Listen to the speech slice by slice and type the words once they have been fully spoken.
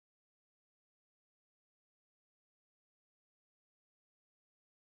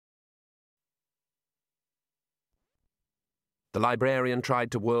The librarian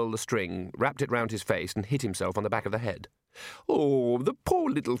tried to whirl the string, wrapped it round his face, and hit himself on the back of the head. "Oh, the poor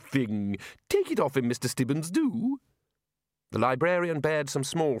little thing! Take it off him, Mr. Stibbins, do!" The librarian bared some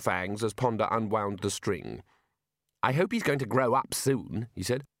small fangs as Ponder unwound the string. "I hope he's going to grow up soon," he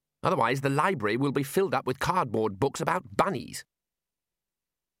said. "Otherwise the library will be filled up with cardboard books about bunnies."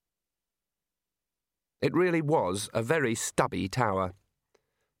 It really was a very stubby tower.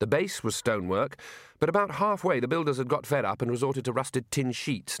 The base was stonework, but about halfway the builders had got fed up and resorted to rusted tin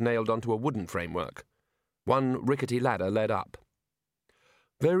sheets nailed onto a wooden framework. One rickety ladder led up.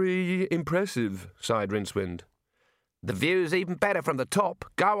 "Very impressive," sighed Rincewind. "The view's even better from the top.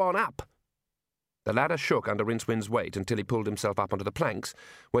 Go on up." The ladder shook under Rincewind's weight until he pulled himself up onto the planks,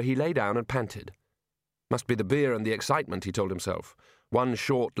 where he lay down and panted. Must be the beer and the excitement, he told himself. One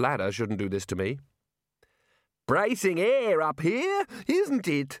short ladder shouldn't do this to me. "Bracing air up here, isn't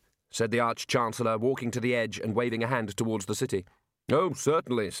it?" said the Arch-Chancellor, walking to the edge and waving a hand towards the city. "Oh,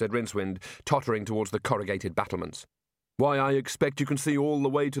 certainly," said Rincewind, tottering towards the corrugated battlements. "Why, I expect you can see all the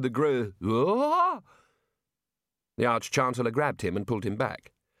way to the Ah!" The Arch-Chancellor grabbed him and pulled him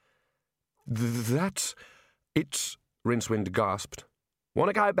back. It's... Rincewind gasped. "Want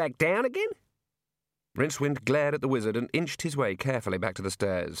to go back down again?" Rincewind glared at the wizard and inched his way carefully back to the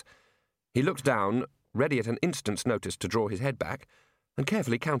stairs. He looked down, ready at an instant's notice to draw his head back, and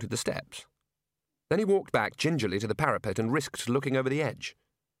carefully counted the steps. Then he walked back gingerly to the parapet and risked looking over the edge.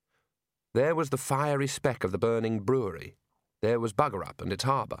 There was the fiery speck of the burning brewery. There was Buggerup and its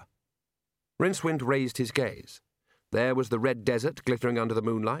harbour. Rincewind raised his gaze. There was the red desert glittering under the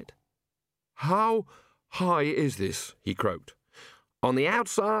moonlight. "How high is this?" he croaked. "On the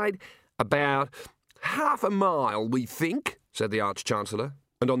outside, about half a mile, we think," said the Arch-Chancellor.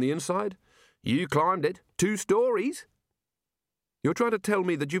 "And on the inside?" "You climbed it. 2 stories. "You're trying to tell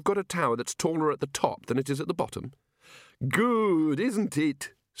me that you've got a tower that's taller at the top than it is at the bottom?" "Good, isn't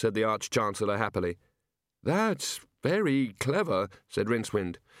it?" said the Arch-Chancellor happily. "That's very clever," said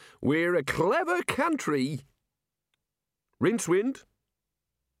Rincewind. "We're a clever country." "Rincewind?"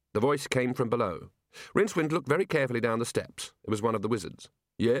 The voice came from below. Rincewind looked very carefully down the steps. It was one of the wizards.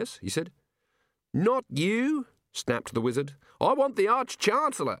 "Yes," he said. "Not you," snapped the wizard. "I want the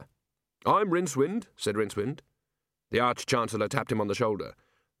Arch-Chancellor." "I'm Rincewind," said Rincewind. The Arch-Chancellor tapped him on the shoulder.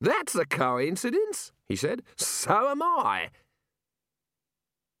 "That's a coincidence," he said. "So am I."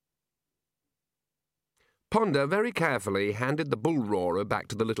 Ponder very carefully handed the bull-roarer back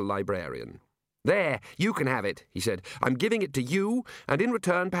to the little librarian. "There, you can have it," he said. "I'm giving it to you, and in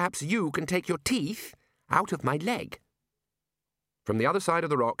return perhaps you can take your teeth out of my leg." From the other side of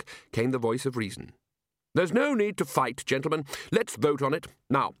the rock came the voice of reason. "There's no need to fight, gentlemen. Let's vote on it.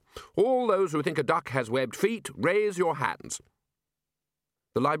 Now, all those who think a duck has webbed feet, raise your hands."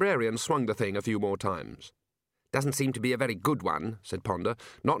 The librarian swung the thing a few more times. "Doesn't seem to be a very good one," said Ponder.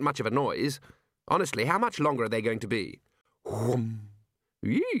 "Not much of a noise. Honestly, how much longer are they going to be?" "Whoom.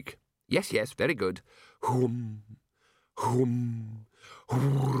 Eek. Yes, very good. Whoom. Whoom.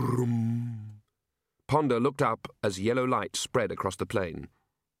 Whoom." Ponder looked up as yellow light spread across the plain.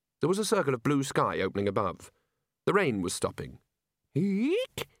 There was a circle of blue sky opening above. The rain was stopping.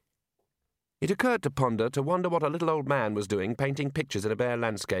 Eek! It occurred to Ponder to wonder what a little old man was doing painting pictures in a bare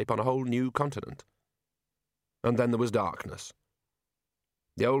landscape on a whole new continent. And then there was darkness.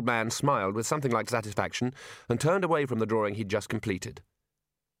 The old man smiled with something like satisfaction and turned away from the drawing he'd just completed.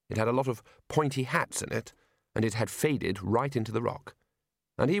 It had a lot of pointy hats in it, and it had faded right into the rock.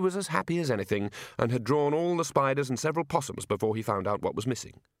 And he was as happy as anything, and had drawn all the spiders and several possums before he found out what was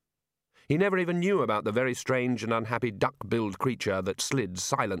missing. He never even knew about the very strange and unhappy duck-billed creature that slid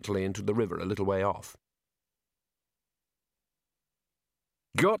silently into the river a little way off.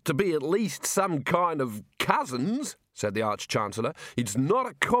 "Got to be at least some kind of cousins," said the Arch-Chancellor. "It's not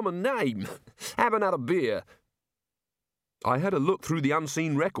a common name. Have another beer." "I had a look through the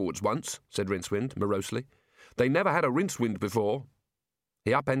unseen records once," said Rincewind morosely. "They never had a Rincewind before."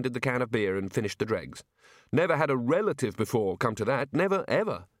 He upended the can of beer and finished the dregs. "Never had a relative before, come to that. Never,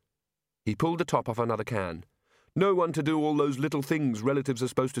 ever." He pulled the top off another can. "No one to do all those little things relatives are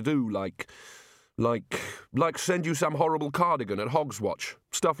supposed to do, like send you some horrible cardigan at Hogswatch.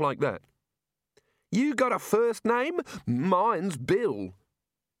 Stuff like that." "You got a first name? Mine's Bill."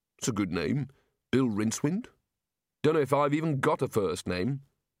 "It's a good name. Bill Rincewind. Don't know if I've even got a first name."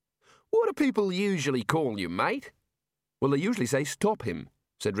 "What do people usually call you, mate?" "Well, they usually say stop him,"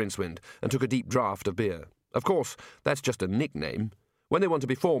 said Rincewind, and took a deep draught of beer. "Of course, that's just a nickname. When they want to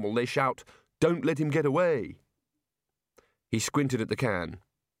be formal, they shout, 'Don't let him get away.'" He squinted at the can.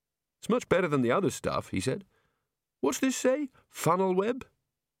 "It's much better than the other stuff," he said. "What's this say? Funnel web?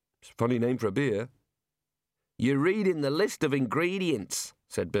 It's a funny name for a beer." You're reading the list of ingredients,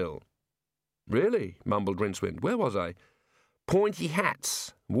 said Bill. Really? Mumbled Rincewind. Where was I? Pointy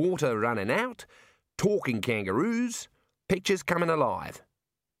hats, water running out, talking kangaroos, pictures coming alive.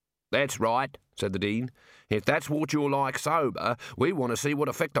 That's right, said the Dean. If that's what you're like sober, we want to see what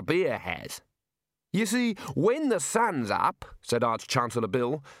effect a beer has. You see, when the sun's up, said Arch-Chancellor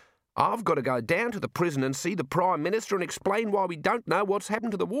Bill, I've got to go down to the prison and see the Prime Minister and explain why we don't know what's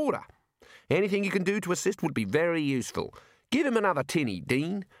happened to the water. Anything you can do to assist would be very useful. Give him another tinny,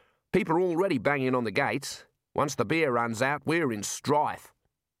 Dean. People are already banging on the gates. Once the beer runs out, we're in strife.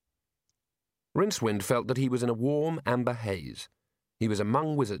 Rincewind felt that he was in a warm amber haze. He was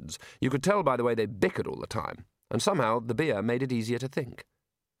among wizards. You could tell by the way they bickered all the time, and somehow the beer made it easier to think.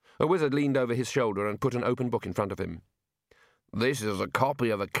 A wizard leaned over his shoulder and put an open book in front of him. This is a copy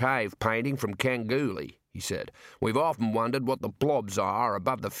of a cave painting from Kangooli, he said. We've often wondered what the blobs are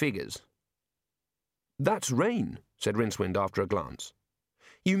above the figures. That's rain, said Rincewind after a glance.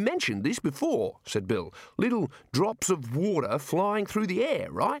 You mentioned this before, said Bill. Little drops of water flying through the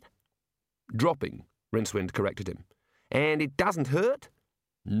air, right? Dropping, Rincewind corrected him. And it doesn't hurt?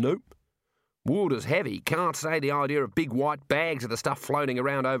 Nope. Water's heavy. Can't say the idea of big white bags of the stuff floating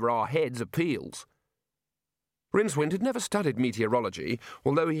around over our heads appeals. Rincewind had never studied meteorology,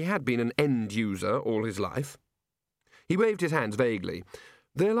 although he had been an end user all his life. He waved his hands vaguely.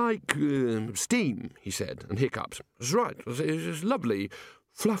 They're like steam, he said, and hiccups. That's right. It's lovely,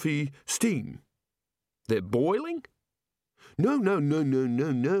 fluffy steam. They're boiling? No.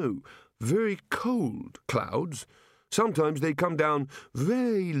 Very cold clouds. Sometimes they come down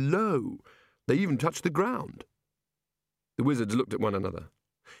very low. They even touch the ground. The wizards looked at one another.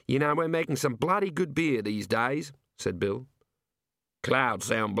 You know, we're making some bloody good beer these days, said Bill. Clouds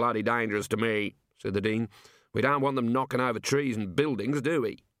sound bloody dangerous to me, said the Dean. We don't want them knocking over trees and buildings, do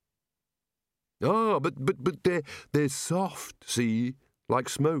we? Oh, but they're soft, see, like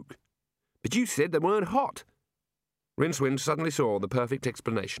smoke. But you said they weren't hot. Rincewind suddenly saw the perfect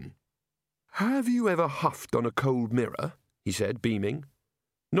explanation. Have you ever huffed on a cold mirror? He said, beaming.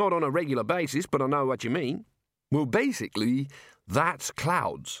 Not on a regular basis, but I know what you mean. Well, basically, that's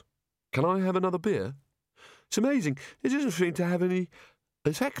clouds. Can I have another beer? It's amazing. It doesn't seem to have any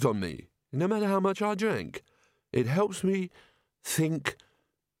effect on me, no matter how much I drink. It helps me think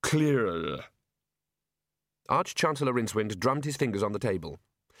clearer. Arch-Chancellor Rincewind drummed his fingers on the table.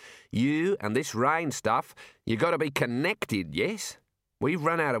 You and this rain stuff, you got to be connected, yes? We've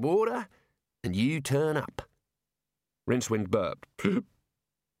run out of water, and you turn up. Rincewind burped.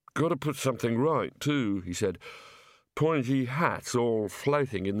 Got to put something right, too, he said. Pointy hats all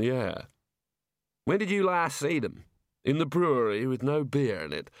floating in the air. When did you last see them? In the brewery with no beer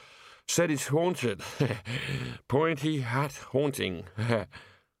in it. Said it's haunted. Pointy hat haunting.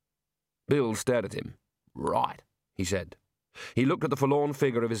 Bill stared at him. Right, he said. He looked at the forlorn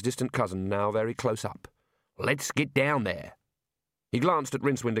figure of his distant cousin, now very close up. Let's get down there. He glanced at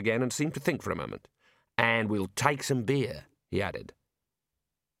Rincewind again and seemed to think for a moment. And we'll take some beer, he added.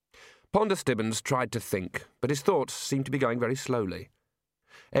 Ponder Stibbins tried to think, but his thoughts seemed to be going very slowly.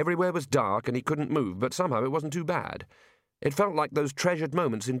 Everywhere was dark and he couldn't move, but somehow it wasn't too bad. It felt like those treasured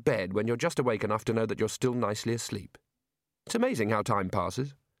moments in bed when you're just awake enough to know that you're still nicely asleep. It's amazing how time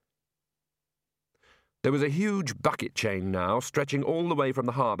passes. There was a huge bucket chain now, stretching all the way from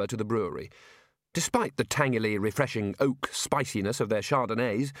the harbour to the brewery. Despite the tangily, refreshing oak spiciness of their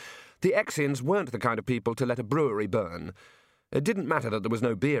Chardonnays, the Exians weren't the kind of people to let a brewery burn. It didn't matter that there was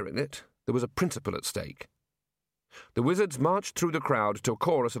no beer in it. There was a principle at stake. The wizards marched through the crowd to a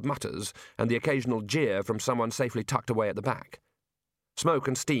chorus of mutters and the occasional jeer from someone safely tucked away at the back. Smoke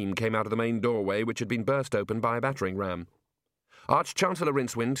and steam came out of the main doorway, which had been burst open by a battering ram. Arch-Chancellor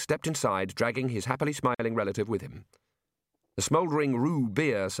Rincewind stepped inside, dragging his happily smiling relative with him. The smouldering Rue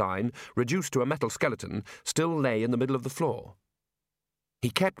beer sign, reduced to a metal skeleton, still lay in the middle of the floor. He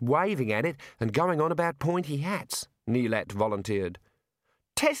kept waving at it and going on about pointy hats, Neelette volunteered.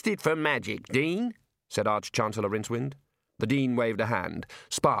 Test it for magic, Dean, said Arch-Chancellor Rincewind. The Dean waved a hand.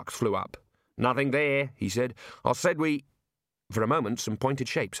 Sparks flew up. Nothing there, he said. I said we... For a moment, some pointed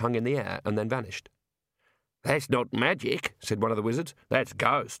shapes hung in the air and then vanished. That's not magic, said one of the wizards. That's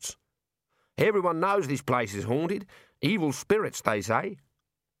ghosts. Everyone knows this place is haunted. Evil spirits, they say.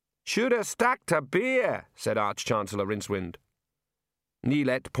 Should have stuck to beer, said Arch-Chancellor Rincewind.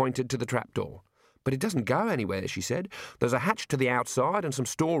 Neelette pointed to the trapdoor. But it doesn't go anywhere, she said. There's a hatch to the outside and some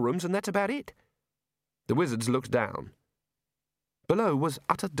storerooms, and that's about it. The wizards looked down. Below was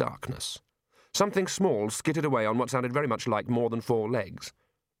utter darkness. Something small skittered away on what sounded very much like more than 4 legs.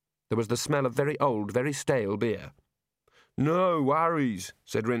 There was the smell of very old, very stale beer. No worries,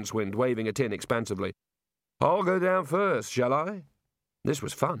 said Rincewind, waving a tin expansively. I'll go down first, shall I? This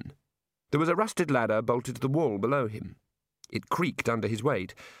was fun. There was a rusted ladder bolted to the wall below him. It creaked under his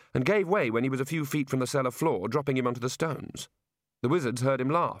weight, and gave way when he was a few feet from the cellar floor, dropping him onto the stones. The wizards heard him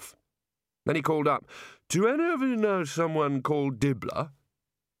laugh. Then he called up, "Do any of you know someone called Dibbler?"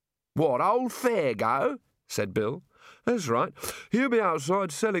 "What, old Fairgo?" said Bill. "That's right. He'll be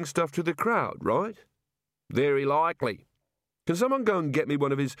outside selling stuff to the crowd, right?" "Very likely." "Can someone go and get me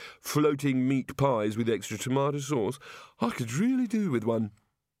one of his floating meat pies with extra tomato sauce? I could really do with one."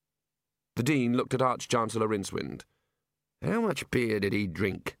 The Dean looked at Arch-Chancellor Rincewind. How much beer did he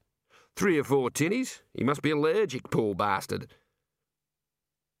drink? 3 or 4 tinnies? He must be allergic, poor bastard.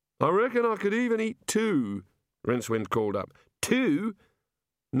 "I reckon I could even eat 2, Rincewind called up. 2?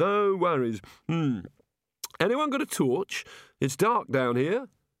 No worries. Anyone got a torch? It's dark down here."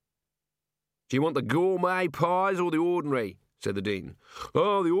 "Do you want the gourmet pies or the ordinary?" said the Dean.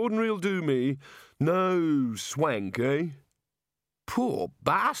 "Oh, the ordinary'll do me. No swank, eh?" "Poor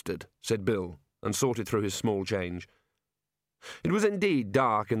bastard," said Bill, and sorted through his small change. It was indeed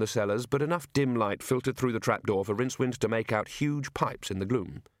dark in the cellars, but enough dim light filtered through the trapdoor for Rincewind to make out huge pipes in the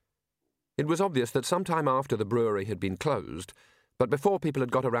gloom. It was obvious that some time after the brewery had been closed, but before people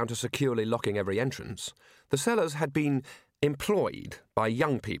had got around to securely locking every entrance, the cellars had been employed by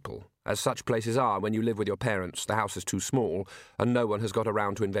young people, as such places are when you live with your parents, the house is too small, and no one has got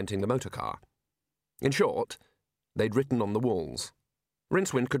around to inventing the motor car. In short, they'd written on the walls.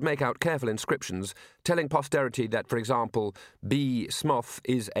 Rincewind could make out careful inscriptions telling posterity that, for example, B. Smoth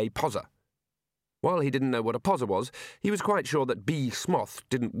is a posser. While he didn't know what a posser was, he was quite sure that B. Smoth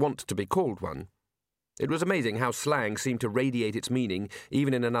didn't want to be called one. It was amazing how slang seemed to radiate its meaning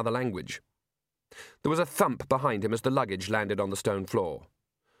even in another language. There was a thump behind him as the luggage landed on the stone floor.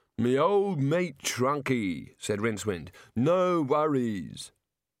 "Me old mate Trunky," said Rincewind. "No worries."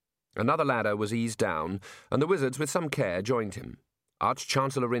 Another ladder was eased down, and the wizards with some care joined him.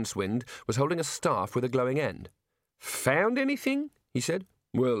 Arch-Chancellor Rincewind was holding a staff with a glowing end. "Found anything?" he said.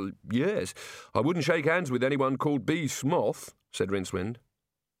 "Well, yes. I wouldn't shake hands with anyone called B. Smoth," said Rincewind.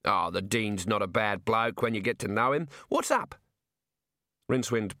 "Oh, the Dean's not a bad bloke when you get to know him. What's up?"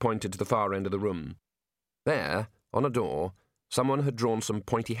 Rincewind pointed to the far end of the room. There, on a door, someone had drawn some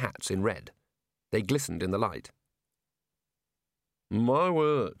pointy hats in red. They glistened in the light. "My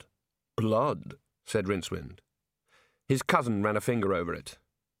word. Blood," said Rincewind. His cousin ran a finger over it.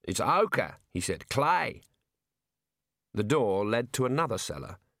 "It's ochre," he said. "Clay." The door led to another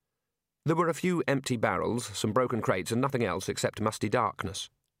cellar. There were a few empty barrels, some broken crates, and nothing else except musty darkness.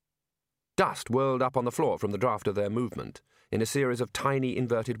 Dust whirled up on the floor from the draught of their movement, in a series of tiny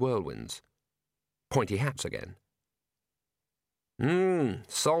inverted whirlwinds. Pointy hats again.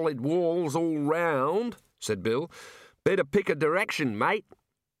 Solid walls all round," said Bill. "Better pick a direction, mate."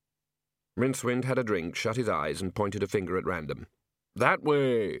 Rincewind had a drink, shut his eyes, and pointed a finger at random. "That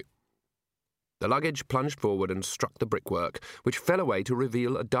way." The luggage plunged forward and struck the brickwork, which fell away to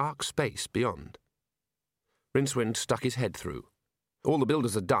reveal a dark space beyond. Rincewind stuck his head through. All the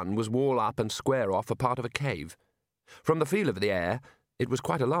builders had done was wall up and square off a part of a cave. From the feel of the air, it was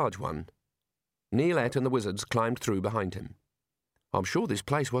quite a large one. Neilette and the wizards climbed through behind him. "I'm sure this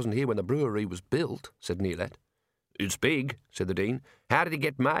place wasn't here when the brewery was built," said Neilette. "It's big," said the Dean. "How did it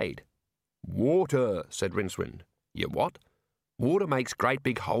get made?" "Water," said Rincewind. "You what? Water makes great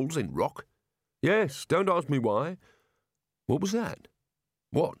big holes in rock?" "Yes, don't ask me why." "What was that?"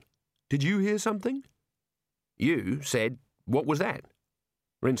 "What? Did you hear something?" "You said, what was that?"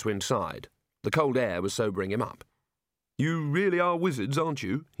 Rincewind sighed. The cold air was sobering him up. "You really are wizards, aren't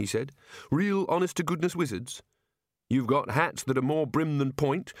you?" he said. "Real honest-to-goodness wizards. You've got hats that are more brim than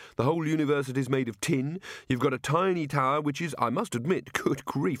point, the whole university's made of tin, you've got a tiny tower which is, I must admit, good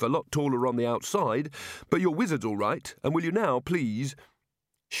grief, a lot taller on the outside, but you're wizards all right, and will you now, please,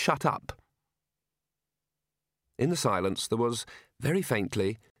 shut up?" In the silence there was, very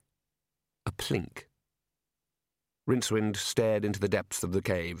faintly, a plink. Rincewind stared into the depths of the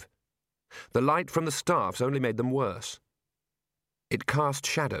cave. The light from the staffs only made them worse. It cast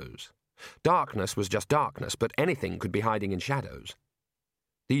shadows. Darkness was just darkness, but anything could be hiding in shadows.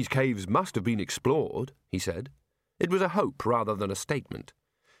 "These caves must have been explored," he said. It was a hope rather than a statement.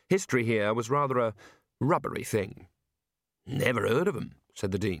 History here was rather a rubbery thing. "Never heard of 'em,"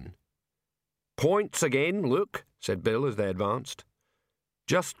 said the Dean. "Points again, look," said Bill as they advanced.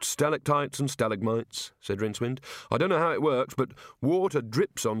 "Just stalactites and stalagmites," said Rincewind. "I don't know how it works, but water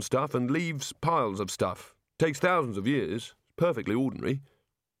drips on stuff and leaves piles of stuff. Takes thousands of years. Perfectly ordinary."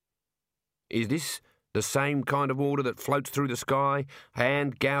 "Is this the same kind of water that floats through the sky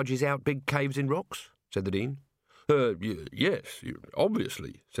and gouges out big caves in rocks?" said the Dean. Yes,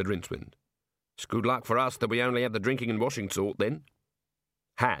 obviously," said Rincewind. It's good luck for us that we only have the drinking and washing sort, then.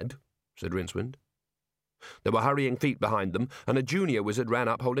 Had, said Rincewind. There were hurrying feet behind them, and a junior wizard ran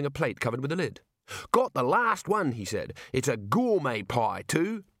up holding a plate covered with a lid. Got the last one, he said. It's a gourmet pie,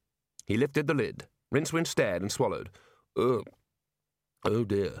 too. He lifted the lid. Rincewind stared and swallowed. Oh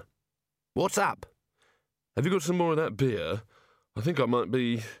dear. What's up? Have you got some more of that beer? I think I might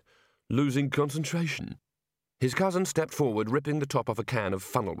be losing concentration. His cousin stepped forward, ripping the top off a can of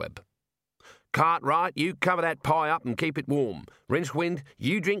funnel web. Cartwright, you cover that pie up and keep it warm. Rincewind,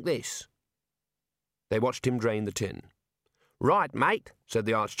 you drink this. They watched him drain the tin. Right, mate, said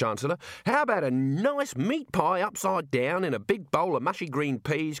the Arch-Chancellor. How about a nice meat pie upside down in a big bowl of mushy green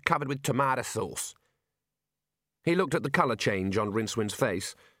peas covered with tomato sauce? He looked at the colour change on Rincewind's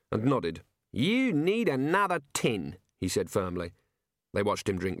face and nodded. You need another tin, he said firmly. They watched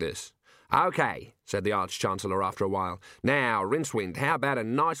him drink this. OK, said the Arch-Chancellor after a while. Now, Rincewind, how about a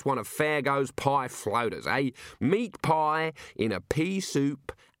nice one of Fargo's pie floaters, eh? Meat pie in a pea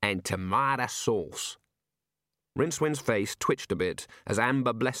soup and tomato sauce. Rincewind's face twitched a bit as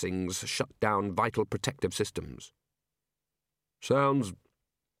amber blessings shut down vital protective systems. Sounds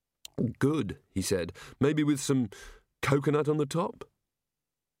good, he said. Maybe with some coconut on the top?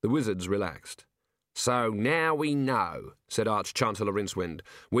 The wizards relaxed. So now we know, said Arch-Chancellor Rincewind.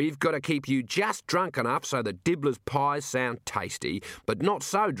 We've got to keep you just drunk enough so the Dibbler's pies sound tasty, but not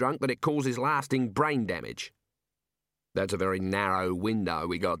so drunk that it causes lasting brain damage. That's a very narrow window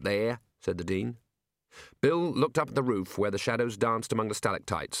we got there, said the Dean. Bill looked up at the roof where the shadows danced among the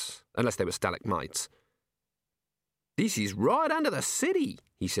stalactites, unless they were stalagmites. This is right under the city,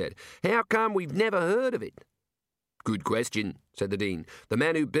 he said. How come we've never heard of it? Good question, said the Dean. The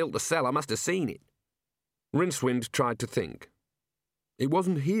man who built the cellar must have seen it. Rincewind tried to think. It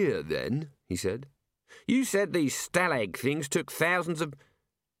wasn't here then, he said. You said these stalag things took thousands of...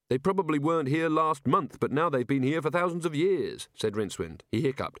 They probably weren't here last month, but now they've been here for thousands of years, said Rincewind. He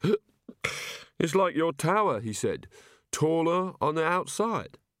hiccuped. It's like your tower, he said. Taller on the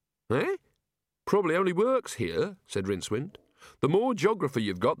outside. Eh? Probably only works here, said Rincewind. The more geography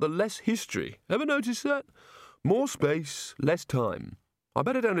you've got, the less history. Ever notice that? More space, less time. I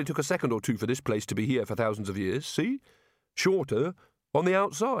bet it only took a second or two for this place to be here for thousands of years, see? Shorter on the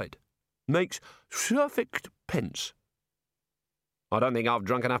outside. Makes perfect sense. I don't think I've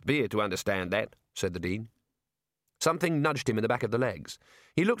drunk enough beer to understand that, said the Dean. Something nudged him in the back of the legs.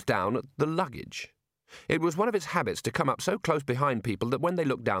 He looked down at the luggage. It was one of his habits to come up so close behind people that when they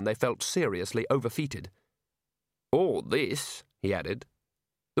looked down they felt seriously overfeated. Or this, he added.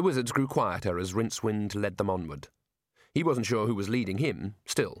 The wizards grew quieter as Rincewind led them onward. He wasn't sure who was leading him,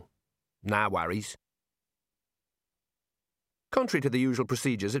 still. No worries. Contrary to the usual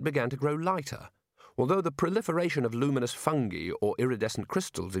procedures, it began to grow lighter. Although the proliferation of luminous fungi or iridescent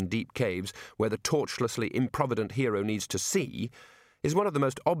crystals in deep caves where the torchlessly improvident hero needs to see is one of the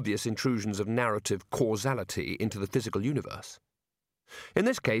most obvious intrusions of narrative causality into the physical universe. In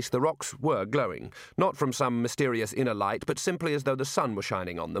this case, the rocks were glowing, not from some mysterious inner light, but simply as though the sun were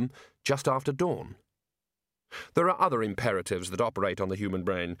shining on them just after dawn. There are other imperatives that operate on the human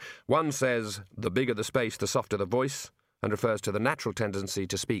brain. One says, the bigger the space, the softer the voice, and refers to the natural tendency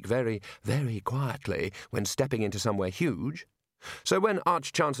to speak very, very quietly when stepping into somewhere huge. So when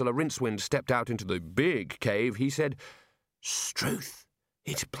Arch-Chancellor Rincewind stepped out into the big cave, he said, "Struth,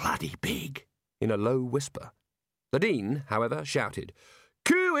 it's bloody big," in a low whisper. The Dean, however, shouted,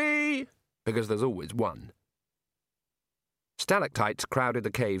 "Cooey!" because there's always one. Stalactites crowded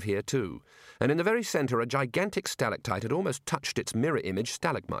the cave here too, and in the very centre a gigantic stalactite had almost touched its mirror image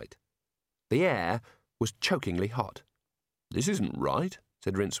stalagmite. The air was chokingly hot. "This isn't right,"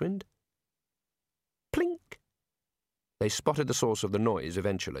 said Rincewind. Plink! They spotted the source of the noise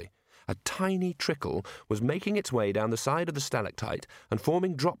eventually. A tiny trickle was making its way down the side of the stalactite and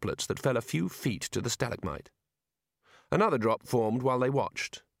forming droplets that fell a few feet to the stalagmite. Another drop formed while they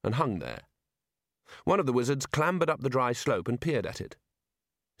watched, and hung there. One of the wizards clambered up the dry slope and peered at it.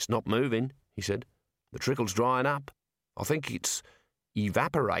 "It's not moving," he said. "The trickle's drying up. I think it's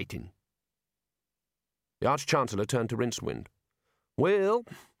evaporating." The Arch-Chancellor turned to Rincewind. "Well,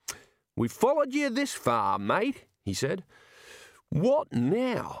 we've followed you this far, mate," he said. "What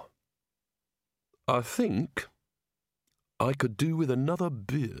now?" "I think I could do with another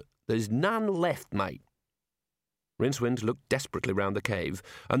beer." "There's none left, mate." Rincewind looked desperately round the cave,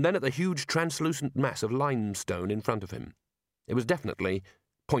 and then at the huge translucent mass of limestone in front of him. It was definitely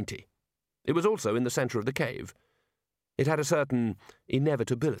pointy. It was also in the centre of the cave. It had a certain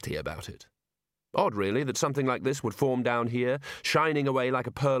inevitability about it. Odd, really, that something like this would form down here, shining away like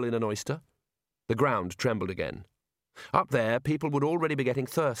a pearl in an oyster. The ground trembled again. Up there, people would already be getting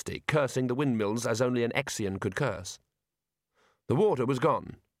thirsty, cursing the windmills as only an Exian could curse. The water was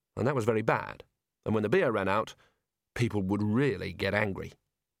gone, and that was very bad, and when the beer ran out, people would really get angry.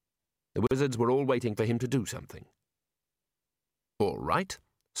 The wizards were all waiting for him to do something. All right,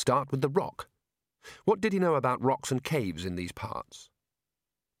 start with the rock. What did he know about rocks and caves in these parts?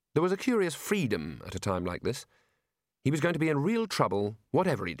 There was a curious freedom at a time like this. He was going to be in real trouble,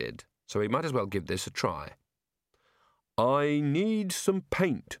 whatever he did, so he might as well give this a try. "I need some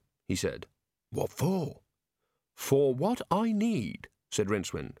paint," he said. "What for?" "For what I need," said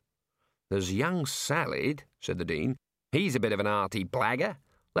Rincewind. "There's young Salad," said the Dean. "He's a bit of an arty blagger.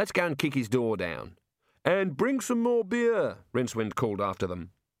 Let's go and kick his door down." "And bring some more beer," Rincewind called after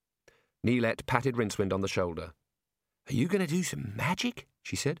them. Neelette patted Rincewind on the shoulder. "Are you going to do some magic?"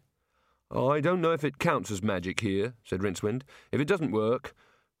 she said. "I don't know if it counts as magic here," said Rincewind. "If it doesn't work,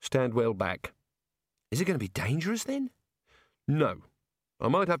 stand well back." "Is it going to be dangerous then?" "No. I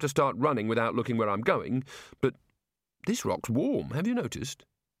might have to start running without looking where I'm going, but this rock's warm, have you noticed?"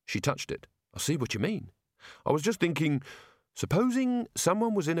 She touched it. "I see what you mean. I was just thinking, supposing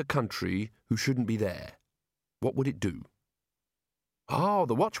someone was in a country who shouldn't be there, what would it do?" "Oh,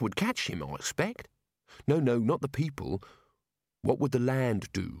 the watch would catch him, I expect." No, not the people. What would the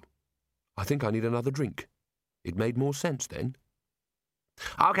land do?" I think I need another drink. It made more sense then.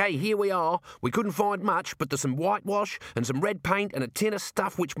 "OK, here we are. We couldn't find much, but there's some whitewash and some red paint and a tin of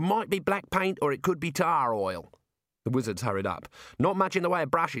stuff which might be black paint or it could be tar oil." The wizards hurried up. "Not much in the way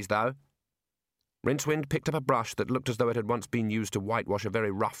of brushes, though." Rincewind picked up a brush that looked as though it had once been used to whitewash a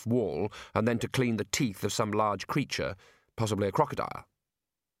very rough wall and then to clean the teeth of some large creature, possibly a crocodile.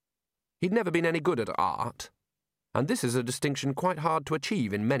 He'd never been any good at art, and this is a distinction quite hard to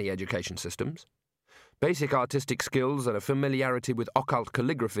achieve in many education systems. Basic artistic skills and a familiarity with occult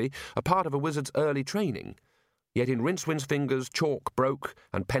calligraphy are part of a wizard's early training, yet in Rincewind's fingers chalk broke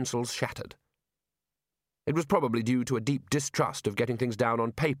and pencils shattered. It was probably due to a deep distrust of getting things down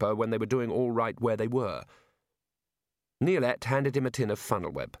on paper when they were doing all right where they were. Neelette handed him a tin of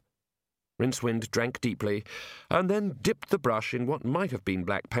funnel web. Rincewind drank deeply, and then dipped the brush in what might have been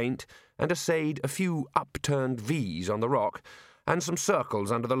black paint, and essayed a few upturned V's on the rock, and some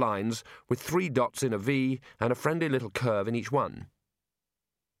circles under the lines, with 3 dots in a V and a friendly little curve in each one.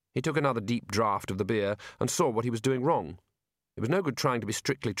 He took another deep draught of the beer and saw what he was doing wrong. It was no good trying to be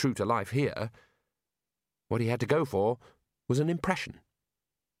strictly true to life here. What he had to go for was an impression.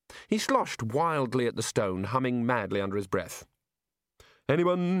 He sloshed wildly at the stone, humming madly under his breath.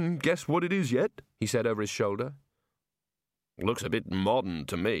 "Anyone guess what it is yet?" he said over his shoulder. "Looks a bit modern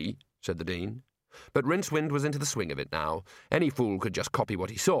to me," said the Dean. But Rincewind was into the swing of it now. Any fool could just copy what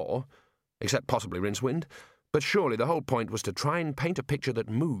he saw, except possibly Rincewind, but surely the whole point was to try and paint a picture that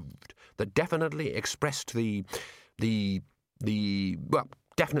moved, that definitely expressed well,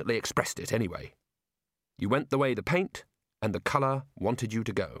 definitely expressed it anyway. You went the way the paint and the colour wanted you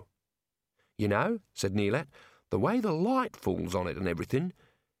to go. "You know," said Neelette, "the way the light falls on it and everything,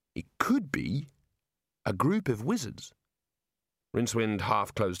 it could be a group of wizards." Rincewind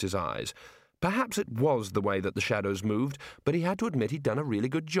half closed his eyes. Perhaps it was the way that the shadows moved, but he had to admit he'd done a really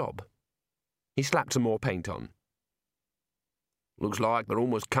good job. He slapped some more paint on. "Looks like they're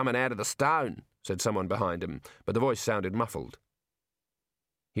almost coming out of the stone," said someone behind him, but the voice sounded muffled.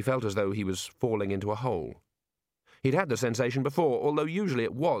 He felt as though he was falling into a hole. He'd had the sensation before, although usually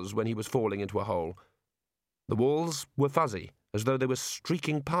it was when he was falling into a hole. The walls were fuzzy, as though they were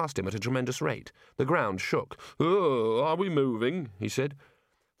streaking past him at a tremendous rate. The ground shook. "Oh, are we moving?" he said.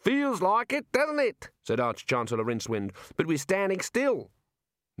 "Feels like it, doesn't it?" said Arch-Chancellor Rincewind. "But we're standing still."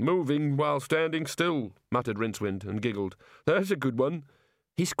 "Moving while standing still," muttered Rincewind, and giggled. "That's a good one."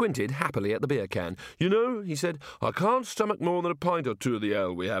 He squinted happily at the beer can. "You know," he said, "I can't stomach more than a pint or 2 of the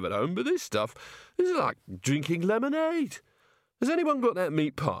ale we have at home, but this stuff is like drinking lemonade. Has anyone got that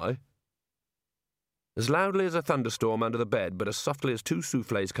meat pie?" As loudly as a thunderstorm under the bed, but as softly as 2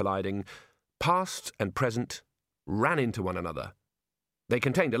 soufflés colliding, past and present ran into one another. They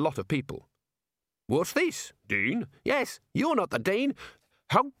contained a lot of people. "What's this, Dean?" "Yes, you're not the Dean."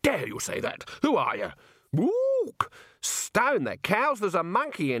 "How dare you say that? Who are you?" "Walk! Stone the cows, there's a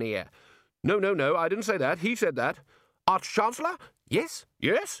monkey in here." No, I didn't say that. He said that." "Arch-Chancellor?" "Yes."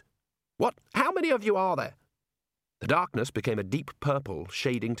 "Yes?" "What? How many of you are there?" The darkness became a deep purple,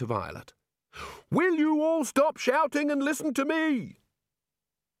 shading to violet. "Will you all stop shouting and listen to me?"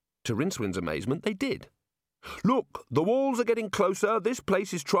 To Rincewind's amazement, they did. "Look, the walls are getting closer. This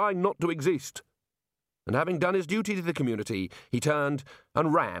place is trying not to exist." And having done his duty to the community, he turned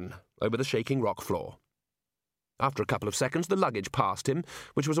and ran over the shaking rock floor. After a couple of seconds, the luggage passed him,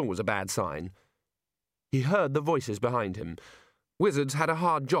 which was always a bad sign. He heard the voices behind him. Wizards had a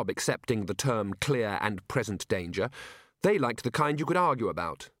hard job accepting the term clear and present danger. They liked the kind you could argue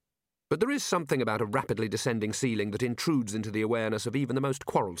about. But there is something about a rapidly descending ceiling that intrudes into the awareness of even the most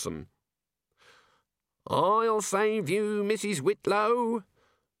quarrelsome. "I'll save you, Mrs. Whitlow."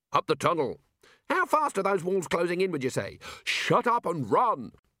 "Up the tunnel." "How fast are those walls closing in, would you say?" "Shut up and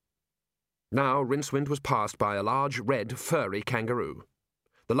run." Now Rincewind was passed by a large, red, furry kangaroo.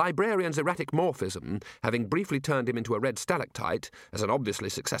 The librarian's erratic morphism, having briefly turned him into a red stalactite, as an obviously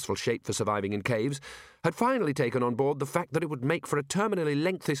successful shape for surviving in caves, had finally taken on board the fact that it would make for a terminally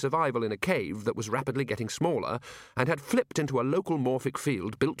lengthy survival in a cave that was rapidly getting smaller, and had flipped into a local morphic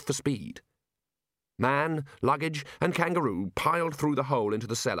field built for speed. Man, luggage, and kangaroo piled through the hole into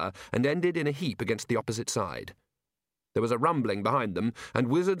the cellar and ended in a heap against the opposite side. There was a rumbling behind them, and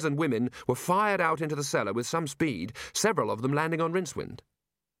wizards and women were fired out into the cellar with some speed, several of them landing on Rincewind.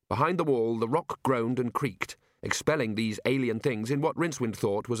 Behind the wall, the rock groaned and creaked, expelling these alien things in what Rincewind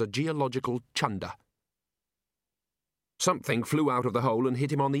thought was a geological chunder. Something flew out of the hole and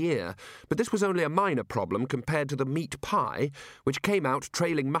hit him on the ear, but this was only a minor problem compared to the meat pie, which came out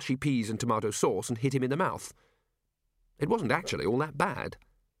trailing mushy peas and tomato sauce and hit him in the mouth. It wasn't actually all that bad.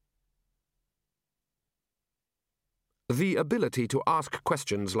 The ability to ask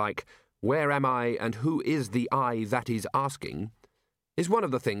questions like, "Where am I and who is the I that is asking?" is one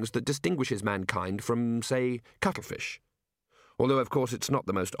of the things that distinguishes mankind from, say, cuttlefish. Although, of course, it's not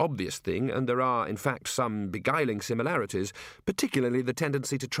the most obvious thing, and there are, in fact, some beguiling similarities, particularly the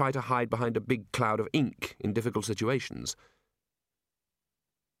tendency to try to hide behind a big cloud of ink in difficult situations.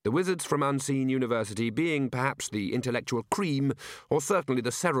 The wizards from Unseen University, being perhaps the intellectual cream, or certainly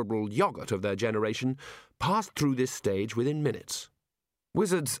the cerebral yoghurt of their generation, passed through this stage within minutes.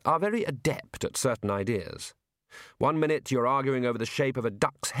 Wizards are very adept at certain ideas. One minute you're arguing over the shape of a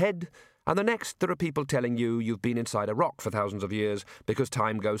duck's head, and the next there are people telling you you've been inside a rock for thousands of years because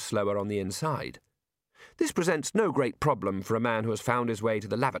time goes slower on the inside. This presents no great problem for a man who has found his way to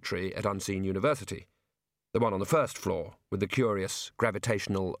the lavatory at Unseen University, the one on the first floor with the curious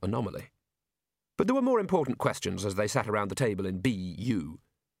gravitational anomaly. But there were more important questions as they sat around the table in B.U.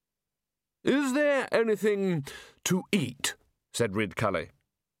 "Is there anything to eat?" said Rid Cully.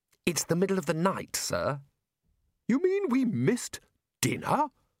 "It's the middle of the night, sir." "You mean we missed dinner?"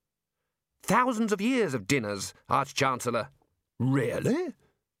 "Thousands of years of dinners, Arch-Chancellor." "Really?"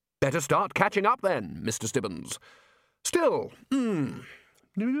 "Better start catching up then, Mr. Stibbons. Still,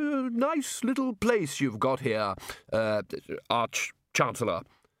 nice little place you've got here, Arch-Chancellor."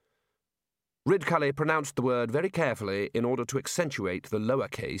 Rid Cully pronounced the word very carefully in order to accentuate the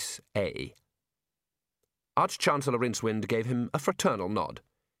lowercase a. Arch-Chancellor Rincewind gave him a fraternal nod.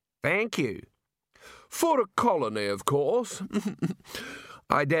 "Thank you." "For a colony, of course.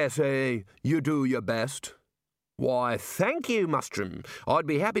 I dare say you do your best." "Why, thank you, Mustrum. I'd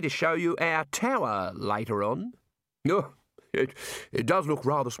be happy to show you our tower later on." "Oh, it does look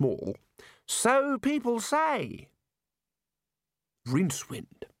rather small." "So people say."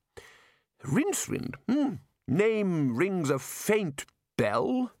 Rincewind. Rincewind? Name rings a faint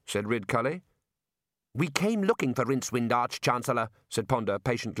bell," said Rid Cully. "We came looking for Rincewind, Arch-Chancellor," said Ponder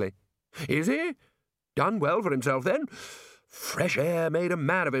patiently. "Is he? Done well for himself, then. Fresh air made a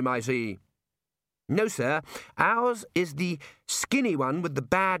man of him, I see." "No, sir. Ours is the skinny one with the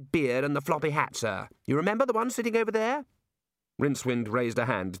bad beard and the floppy hat, sir. You remember the one sitting over there?" Rincewind raised a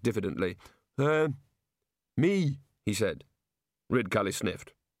hand diffidently. Me," he said. Rid Cully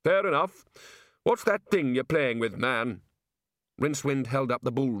sniffed. "Fair enough. What's that thing you're playing with, man?" Rincewind held up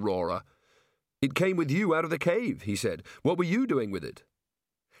the bull roarer. "It came with you out of the cave," he said. "What were you doing with it?"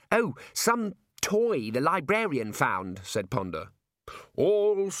 "Oh, some toy the librarian found," said Ponder.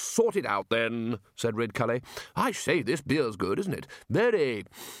 "All sorted out, then," said Rid Cully. "I say, this beer's good, isn't it? Very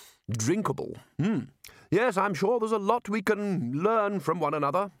drinkable. Yes, I'm sure there's a lot we can learn from one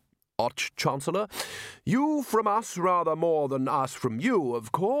another. Arch-Chancellor, you from us rather more than us from you,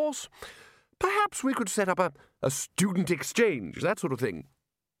 of course. Perhaps we could set up a student exchange, that sort of thing."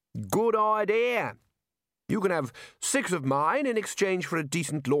 "Good idea. You can have 6 of mine in exchange for a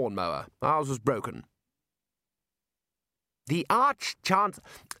decent lawnmower. Ours is broken." The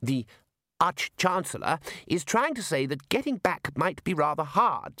Arch-Chancellor is trying to say that getting back might be rather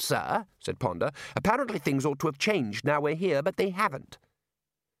hard, sir," said Ponder. "Apparently things ought to have changed now we're here, but they haven't."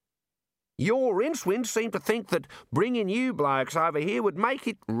 "Your Rincewind seemed to think that bringing you blokes over here would make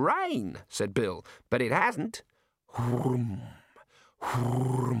it rain," said Bill, "but it hasn't." Whoom,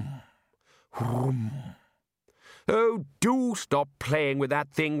 whoom, whoom. "Oh, do stop playing with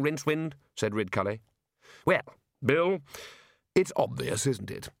that thing, Rincewind," said Rid Cully. "Well, Bill, it's obvious, isn't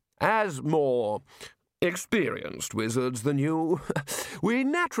it? As more experienced wizards than you. We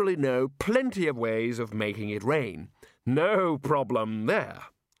naturally know plenty of ways of making it rain. No problem there.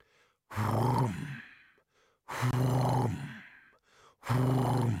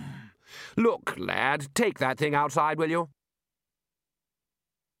 Look, lad, take that thing outside, will you?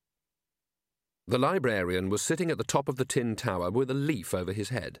 The librarian was sitting at the top of the tin tower with a leaf over his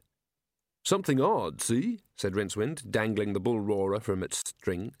head. "Something odd, see?" said Rincewind, dangling the bull-roarer from its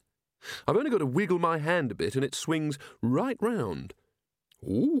string. "I've only got to wiggle my hand a bit and it swings right round."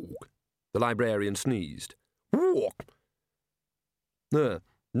 "Ooh!" The librarian sneezed. "Ooh!"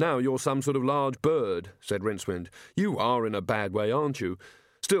 "Now you're some sort of large bird," said Rincewind. "You are in a bad way, aren't you?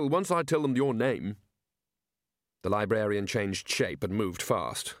 Still, once I tell them your name—" The librarian changed shape and moved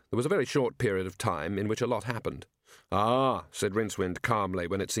fast. There was a very short period of time in which a lot happened. "Ah," said Rincewind calmly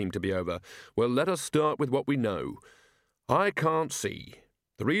when it seemed to be over. "Well, let us start with what we know. I can't see.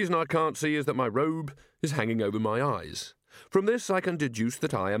 The reason I can't see is that my robe is hanging over my eyes. From this I can deduce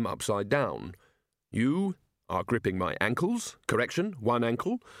that I am upside down. You are gripping my ankles. Correction, one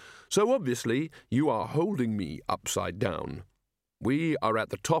ankle. So obviously you are holding me upside down. We are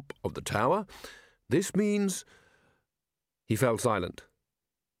at the top of the tower. This means—" He fell silent.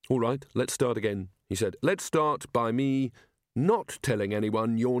 "All right, let's start again," he said. "Let's start by me not telling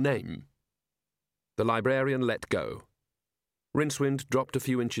anyone your name." The librarian let go. Rincewind dropped a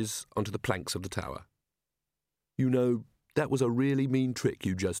few inches onto the planks of the tower. "You know, that was a really mean trick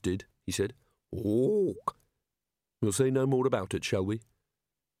you just did," he said. "Oh." "We'll say no more about it, shall we?"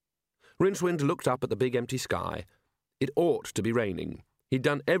 Rincewind looked up at the big empty sky. It ought to be raining. He'd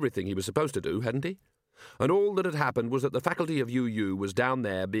done everything he was supposed to do, hadn't he? And all that had happened was that the faculty of UU was down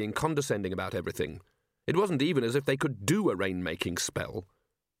there being condescending about everything. It wasn't even as if they could do a rain-making spell.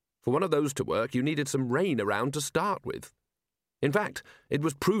 For one of those to work, you needed some rain around to start with. In fact, it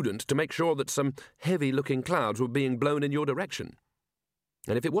was prudent to make sure that some heavy-looking clouds were being blown in your direction.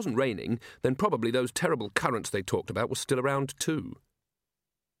 And if it wasn't raining, then probably those terrible currents they talked about were still around too.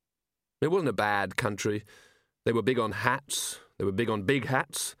 It wasn't a bad country. They were big on hats. They were big on big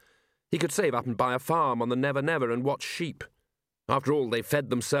hats. He could save up and buy a farm on the Never Never and watch sheep. After all, they fed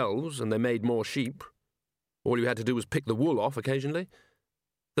themselves and they made more sheep. All you had to do was pick the wool off occasionally.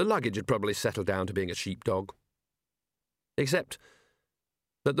 The luggage had probably settled down to being a sheepdog. Except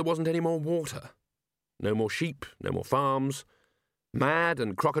that there wasn't any more water. No more sheep, no more farms. Mad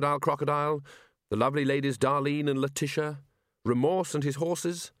and Crocodile, the lovely ladies Darlene and Letitia, Remorse and his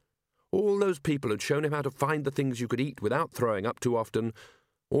horses. All those people had shown him how to find the things you could eat without throwing up too often,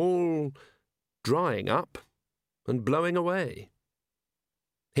 all drying up and blowing away.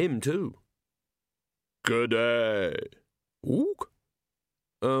 Him too. "Good day." "Ook?"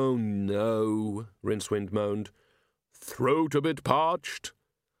 "Oh no," Rincewind moaned. "Throat a bit parched?"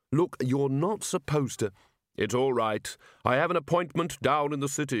 "Look, you're not supposed to—" "It's all right. I have an appointment down in the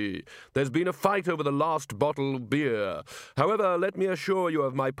city. There's been a fight over the last bottle of beer. However, let me assure you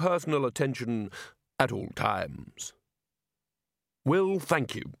of my personal attention at all times." "Well,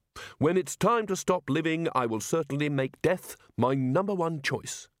 thank you. When it's time to stop living, I will certainly make death my #1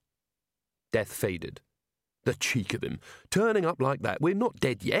 choice." Death faded. The cheek of him, turning up like that. "We're not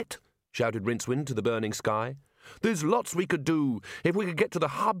dead yet," shouted Rincewind to the burning sky. "There's lots we could do. If we could get to the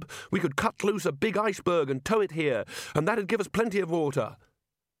hub, we could cut loose a big iceberg and tow it here, and that'd give us plenty of water.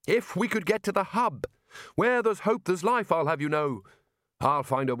 If we could get to the hub. Where there's hope, there's life, I'll have you know. I'll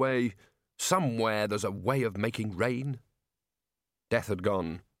find a way. Somewhere there's a way of making rain." Death had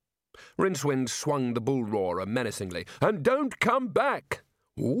gone. Rincewind swung the bull-roarer menacingly. "And don't come back!"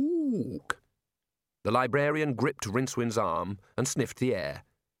 "Ooh!" The librarian gripped Rincewind's arm and sniffed the air.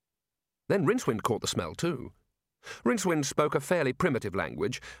 Then Rincewind caught the smell too. Rincewind spoke a fairly primitive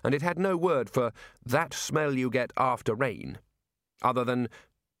language, and it had no word for that smell you get after rain, other than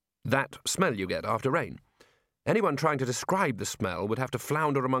that smell you get after rain. Anyone trying to describe the smell would have to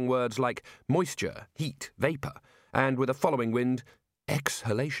flounder among words like moisture, heat, vapour, and with a following wind,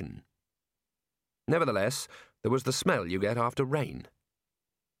 exhalation. Nevertheless, there was the smell you get after rain.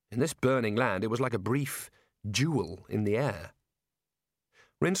 In this burning land, it was like a brief jewel in the air.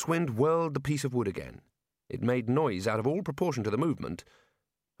 Rincewind whirled the piece of wood again. It made noise out of all proportion to the movement,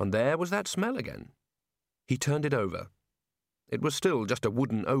 and there was that smell again. He turned it over. It was still just a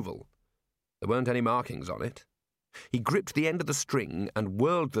wooden oval. There weren't any markings on it. He gripped the end of the string and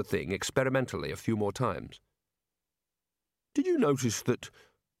whirled the thing experimentally a few more times. "Did you notice that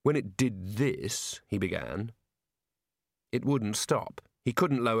when it did this," he began. It wouldn't stop. He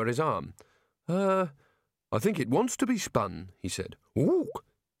couldn't lower his arm. I think it wants to be spun," he said. "Ooh!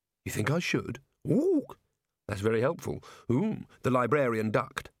 You think I should? Ooh! That's very helpful. Ooh!" The librarian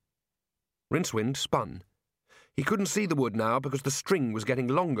ducked. Rincewind spun. He couldn't see the wood now because the string was getting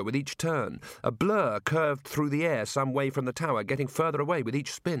longer with each turn. A blur curved through the air some way from the tower, getting further away with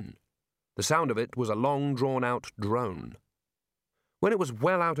each spin. The sound of it was a long, drawn-out drone. When it was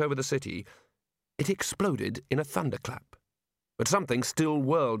well out over the city, it exploded in a thunderclap. But something still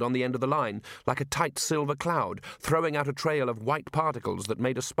whirled on the end of the line, like a tight silver cloud, throwing out a trail of white particles that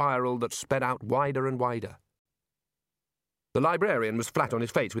made a spiral that sped out wider and wider. The librarian was flat on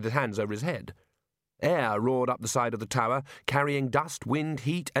his face with his hands over his head. Air roared up the side of the tower, carrying dust, wind,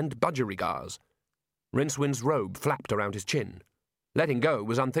 heat, and budgerigars. Rincewind's robe flapped around his chin. Letting go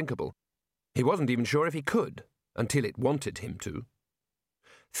was unthinkable. He wasn't even sure if he could, until it wanted him to.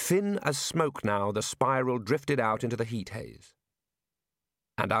 Thin as smoke now, the spiral drifted out into the heat haze.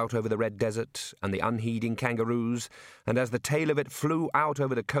 And out over the red desert and the unheeding kangaroos, and as the tail of it flew out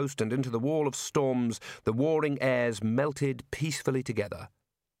over the coast and into the wall of storms, the warring airs melted peacefully together.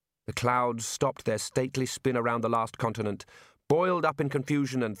 The clouds stopped their stately spin around the last continent, boiled up in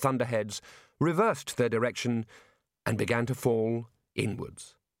confusion and thunderheads, reversed their direction, and began to fall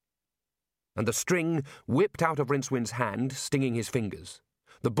inwards. And the string whipped out of Rincewind's hand, stinging his fingers.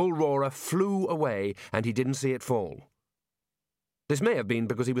 The bull-roarer flew away, and he didn't see it fall. This may have been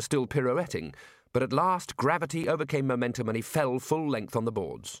because he was still pirouetting, but at last gravity overcame momentum and he fell full length on the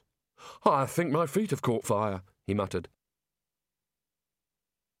boards. "I think my feet have caught fire," he muttered.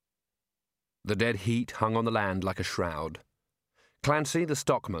 The dead heat hung on the land like a shroud. Clancy, the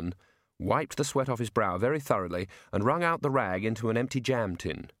stockman, wiped the sweat off his brow very thoroughly and wrung out the rag into an empty jam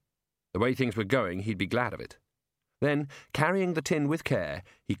tin. The way things were going, he'd be glad of it. Then, carrying the tin with care,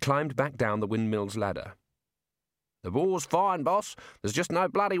 he climbed back down the windmill's ladder. "The war's fine, boss. There's just no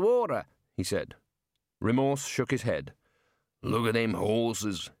bloody water," he said. Remorse shook his head. "Look at them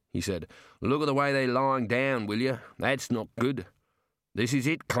horses," he said. "Look at the way they're lying down, will you? That's not good. This is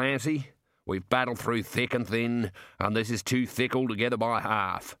it, Clancy. We've battled through thick and thin, and this is too thick altogether by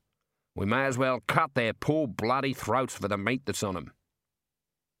half. We may as well cut their poor bloody throats for the meat that's on 'em."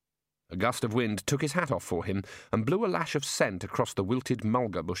 A gust of wind took his hat off for him and blew a lash of scent across the wilted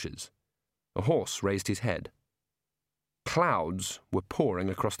mulga bushes. A horse raised his head. Clouds were pouring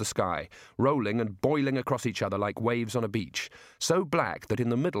across the sky, rolling and boiling across each other like waves on a beach, so black that in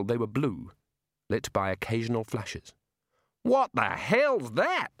the middle they were blue, lit by occasional flashes. "What the hell's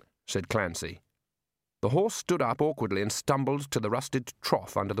that?" said Clancy. The horse stood up awkwardly and stumbled to the rusted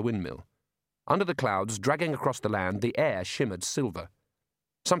trough under the windmill. Under the clouds, dragging across the land, the air shimmered silver.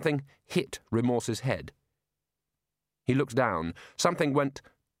 Something hit Remorse's head. He looked down. Something went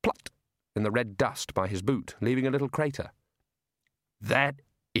plot in the red dust by his boot, leaving a little crater. "That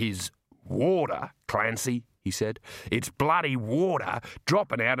is water, Clancy," he said. "It's bloody water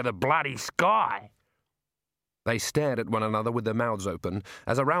dropping out of the bloody sky." They stared at one another with their mouths open,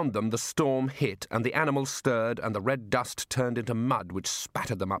 as around them the storm hit and the animals stirred and the red dust turned into mud which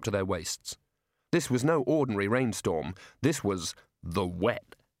spattered them up to their waists. This was no ordinary rainstorm. This was the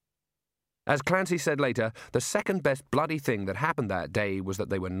wet. As Clancy said later, the second best bloody thing that happened that day was that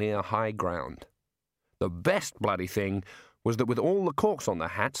they were near high ground. The best bloody thing was that with all the corks on their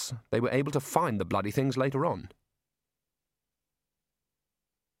hats, they were able to find the bloody things later on.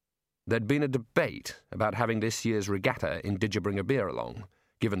 There'd been a debate about having this year's regatta in Did You Bring a Beer Along,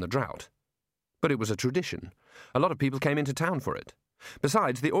 given the drought. But it was a tradition. A lot of people came into town for it.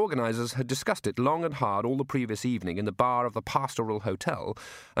 Besides, the organisers had discussed it long and hard all the previous evening in the bar of the Pastoral Hotel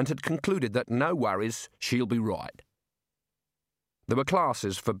and had concluded that no worries, she'll be right. There were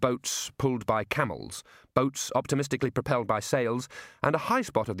classes for boats pulled by camels, boats optimistically propelled by sails, and a high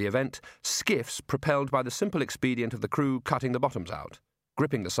spot of the event, skiffs propelled by the simple expedient of the crew cutting the bottoms out,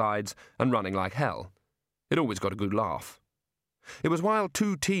 gripping the sides and running like hell. It always got a good laugh. It was while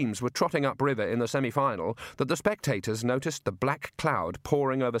two teams were trotting upriver in the semi-final that the spectators noticed the black cloud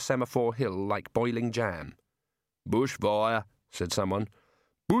pouring over Semaphore Hill like boiling jam. "Bushfire," said someone.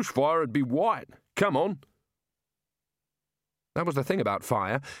 "Bushfire'd be white. Come on." That was the thing about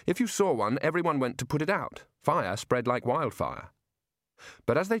fire. If you saw one, everyone went to put it out. Fire spread like wildfire.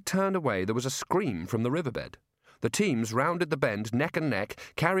 But as they turned away, there was a scream from the riverbed. The teams rounded the bend neck and neck,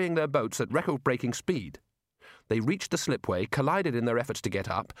 carrying their boats at record-breaking speed. They reached the slipway, collided in their efforts to get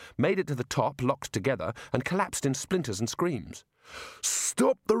up, made it to the top, locked together, and collapsed in splinters and screams.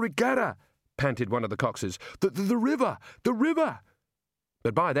 "Stop the regatta!" panted one of the coxes. The river! The river!"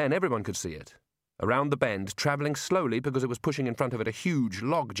 But by then everyone could see it. Around the bend, travelling slowly because it was pushing in front of it a huge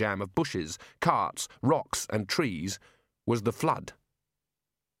log jam of bushes, carts, rocks, and trees, was the flood.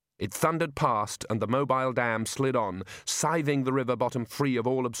 It thundered past, and the mobile dam slid on, scything the river bottom free of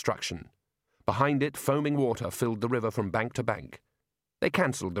all obstruction. Behind it, foaming water filled the river from bank to bank. They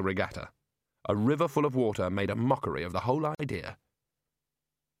cancelled the regatta. A river full of water made a mockery of the whole idea.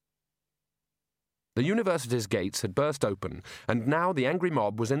 The university's gates had burst open, and now the angry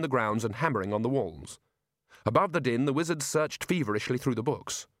mob was in the grounds and hammering on the walls. Above the din, the wizards searched feverishly through the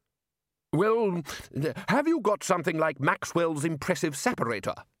books. "Well, have you got something like Maxwell's impressive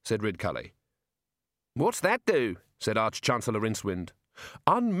separator?" said Ridcully. "What's that do?" said Arch-Chancellor Rincewind.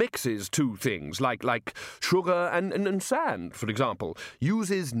 "Unmixes two things, like sugar and sand, for example.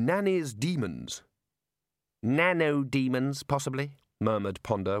 Uses Nanny's demons." "Nano-demons, possibly," murmured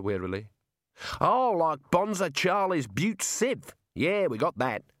Ponder wearily. "Oh, like Bonza Charlie's Butte sieve. Yeah, we got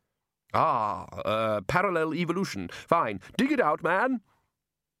that." Parallel evolution. Fine. Dig it out, man."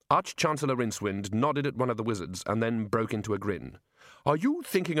 Arch-Chancellor Rincewind nodded at one of the wizards and then broke into a grin. "Are you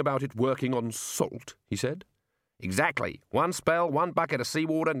thinking about it working on salt?" he said. "Exactly. One spell, one bucket of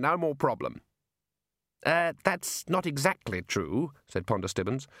seawater, no more problem." That's not exactly true," said Ponder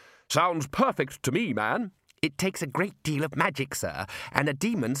Stibbons. "Sounds perfect to me, man." "It takes a great deal of magic, sir, and the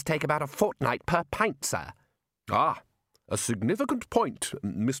demons take about a fortnight per pint, sir." "Ah, a significant point,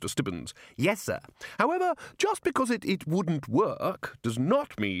 Mr. Stibbons." "Yes, sir. However, just because it wouldn't work does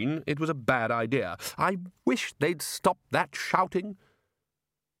not mean it was a bad idea. I wish they'd stop that shouting."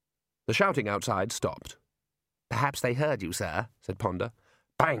 The shouting outside stopped. "Perhaps they heard you, sir," said Ponder.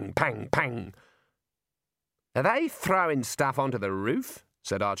 Bang, pang, pang. "Are they throwing stuff onto the roof?"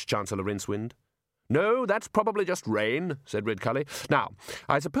 said Arch-Chancellor Rincewind. "No, that's probably just rain," said Ridcully. "Now,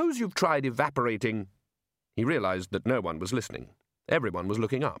 I suppose you've tried evaporating—" He realized that no one was listening. Everyone was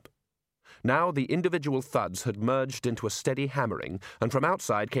looking up. Now the individual thuds had merged into a steady hammering, and from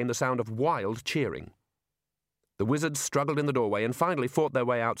outside came the sound of wild cheering. The wizards struggled in the doorway and finally fought their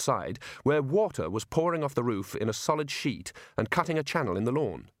way outside, where water was pouring off the roof in a solid sheet and cutting a channel in the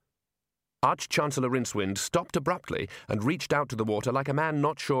lawn. Arch-Chancellor Rincewind stopped abruptly and reached out to the water like a man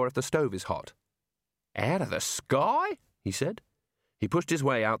not sure if the stove is hot. "Out of the sky?" he said. He pushed his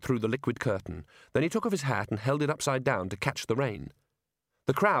way out through the liquid curtain. Then he took off his hat and held it upside down to catch the rain.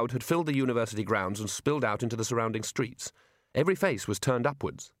 The crowd had filled the university grounds and spilled out into the surrounding streets. Every face was turned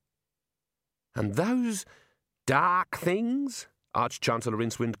upwards. "And those dark things?" Arch-Chancellor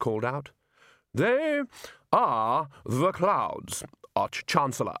Rincewind called out. "They are the clouds,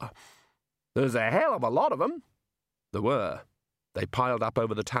 Arch-Chancellor. There's a hell of a lot of them." There were. They piled up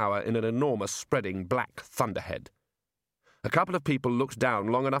over the tower in an enormous spreading black thunderhead. A couple of people looked down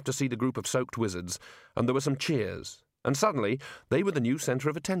long enough to see the group of soaked wizards, and there were some cheers, and suddenly they were the new centre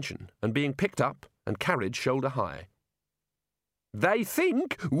of attention, and being picked up and carried shoulder high. "They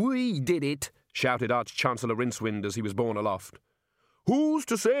think we did it," shouted Arch-Chancellor Rincewind as he was borne aloft. "Who's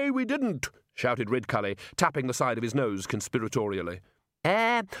to say we didn't?" shouted Ridcully, tapping the side of his nose conspiratorially.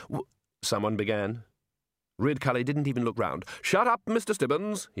 Someone began. Ridcully didn't even look round. "Shut up, Mr.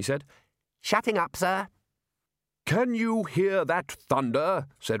 Stibbons," he said. "Shutting up, sir." "Can you hear that thunder?"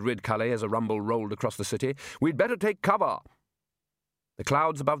 said Ridcully as a rumble rolled across the city. "We'd better take cover." The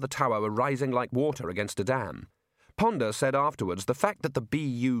clouds above the tower were rising like water against a dam. Ponder said afterwards the fact that the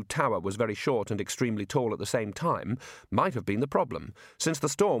BU tower was very short and extremely tall at the same time might have been the problem, since the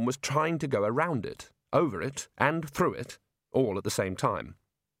storm was trying to go around it, over it, and through it, all at the same time.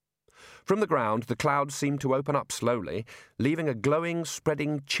 From the ground, the clouds seemed to open up slowly, leaving a glowing,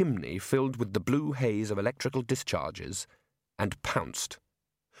 spreading chimney filled with the blue haze of electrical discharges, and pounced.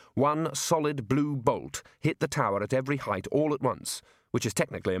 One solid blue bolt hit the tower at every height all at once, which is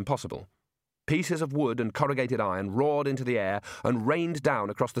technically impossible. Pieces of wood and corrugated iron roared into the air and rained down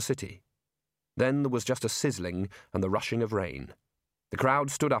across the city. Then there was just a sizzling and the rushing of rain. The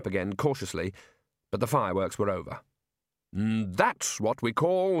crowd stood up again cautiously, but the fireworks were over. "That's what we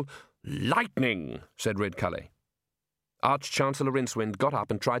call lightning," said Ridcully. Arch-Chancellor Rincewind got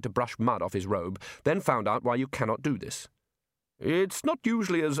up and tried to brush mud off his robe, then found out why you cannot do this. "It's not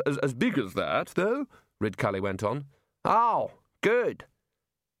usually as big as that, though," Ridcully went on. "Oh, good."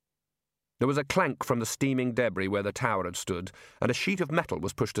 There was a clank from the steaming debris where the tower had stood, and a sheet of metal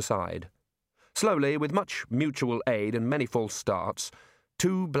was pushed aside. Slowly, with much mutual aid and many false starts,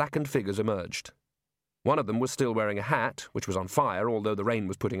 two blackened figures emerged. One of them was still wearing a hat, which was on fire, although the rain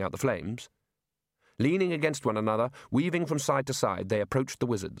was putting out the flames. Leaning against one another, weaving from side to side, they approached the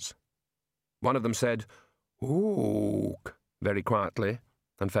wizards. One of them said, "Ook," very quietly,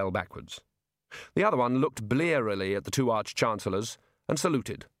 and fell backwards. The other one looked blearily at the two Arch-Chancellors and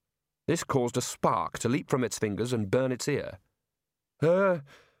saluted. This caused a spark to leap from its fingers and burn its ear.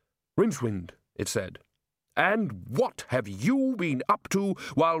 "Rincewind," it said. "And what have you been up to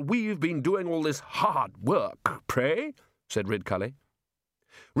while we've been doing all this hard work, pray?" said Ridcully.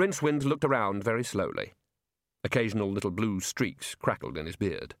 Rincewind looked around very slowly. Occasional little blue streaks crackled in his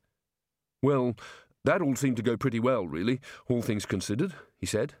beard. Well, that all seemed to go pretty well, really, all things considered, he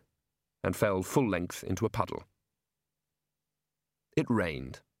said, and fell full length into a puddle. It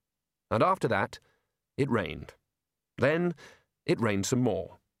rained, and after that, it rained. Then it rained some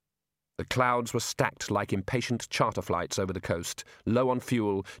more. The clouds were stacked like impatient charter flights over the coast, low on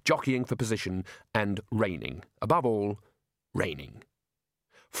fuel, jockeying for position, and raining. Above all, raining.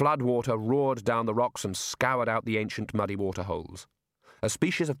 Flood water roared down the rocks and scoured out the ancient muddy waterholes. A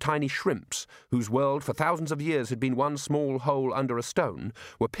species of tiny shrimps, whose world for thousands of years had been one small hole under a stone,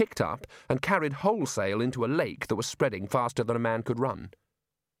 were picked up and carried wholesale into a lake that was spreading faster than a man could run.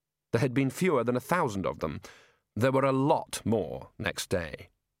 There had been fewer than 1,000 of them. There were a lot more next day.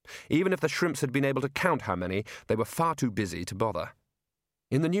 Even if the shrimps had been able to count how many, they were far too busy to bother.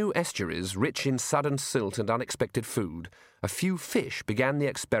 In the new estuaries, rich in sudden silt and unexpected food, a few fish began the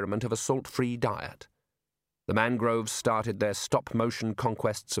experiment of a salt-free diet. The mangroves started their stop-motion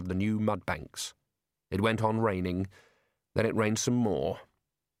conquests of the new mudbanks. It went on raining, then it rained some more.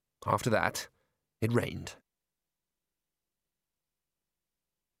 After that, it rained.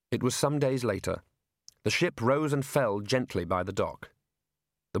 It was some days later. The ship rose and fell gently by the dock.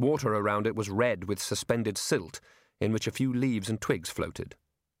 The water around it was red with suspended silt, in which a few leaves and twigs floated.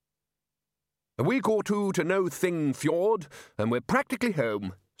 "A week or two to no Thing Fjord, and we're practically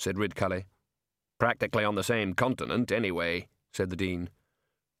home," said Ridcully. "Practically on the same continent, anyway," said the Dean.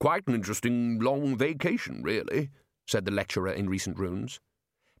 "Quite an interesting long vacation, really," said the lecturer in recent runes.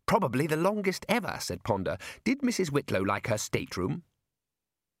 "Probably the longest ever," said Ponder. "Did Mrs. Whitlow like her stateroom?"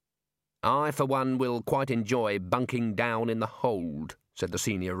 "I, for one, will quite enjoy bunking down in the hold," said the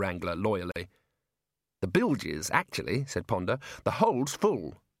senior wrangler loyally. "The bilges, actually," said Ponder. "The hold's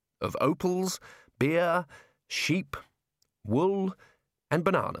full of opals, beer, sheep, wool, and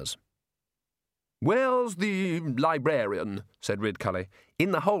bananas." "Where's the librarian?" said Ridcully.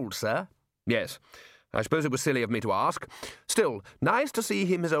 "In the hold, sir." "Yes, I suppose it was silly of me to ask. Still, nice to see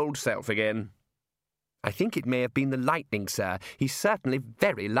him his old self again." "I think it may have been the lightning, sir. He's certainly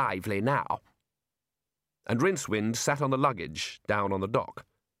very lively now." And Rincewind sat on the luggage down on the dock.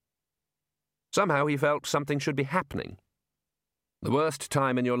 Somehow he felt something should be happening. The worst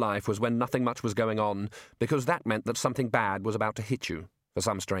time in your life was when nothing much was going on, because that meant that something bad was about to hit you, for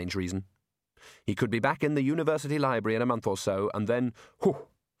some strange reason. He could be back in the university library in a month or so, and then,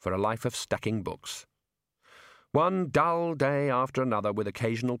 for a life of stacking books. One dull day after another with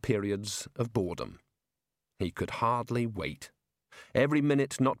occasional periods of boredom. He could hardly wait. Every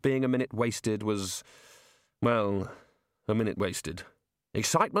minute not being a minute wasted was, well, a minute wasted.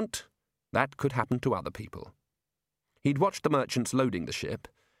 Excitement? That could happen to other people. He'd watched the merchants loading the ship.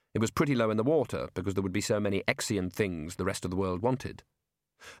 It was pretty low in the water, because there would be so many Exian things the rest of the world wanted.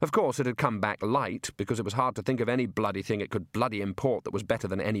 Of course, it had come back light, because it was hard to think of any bloody thing it could bloody import that was better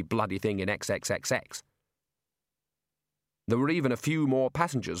than any bloody thing in XXXX. There were even a few more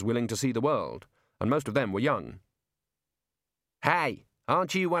passengers willing to see the world, and most of them were young. "Hey,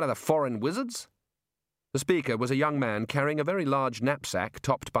 aren't you one of the foreign wizards?" The speaker was a young man carrying a very large knapsack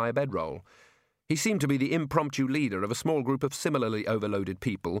topped by a bedroll. He seemed to be the impromptu leader of a small group of similarly overloaded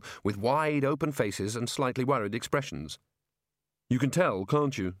people with wide open faces and slightly worried expressions. "You can tell,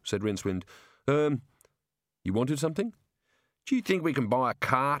 can't you?" said Rincewind. You wanted something?" "Do you think we can buy a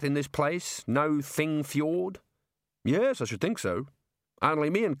cart in this place? No Thing Fjord?" "Yes, I should think so. Only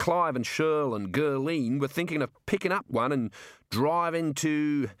me and Clive and Shirl and Gurleen were thinking of picking up one and driving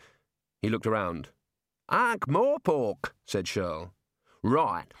to—" He looked around. "Ankh-Morpork," said Shirl.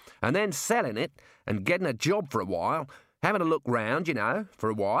 "Right, and then selling it and getting a job for a while, having a look round, for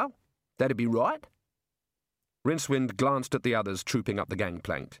a while. That'd be right?" Rincewind glanced at the others trooping up the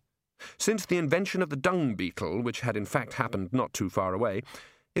gangplank. Since the invention of the dung beetle, which had in fact happened not too far away,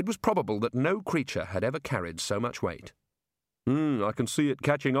 it was probable that no creature had ever carried so much weight. I can see it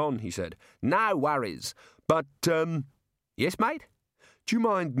catching on," he said. "No worries. But, Yes, mate? Do you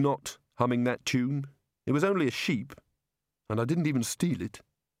mind not humming that tune? It was only a sheep, and I didn't even steal it."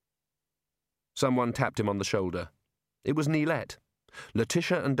 Someone tapped him on the shoulder. It was Neelette.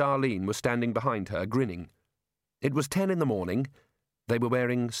 Letitia and Darlene were standing behind her, grinning. It was 10 in the morning. They were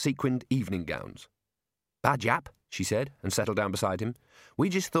wearing sequined evening gowns. "Budge up," she said, and settled down beside him. "We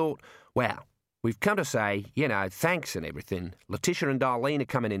just thought, well, we've come to say, thanks and everything. Letitia and Darlene are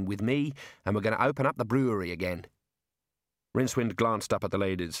coming in with me, and we're going to open up the brewery again." Rincewind glanced up at the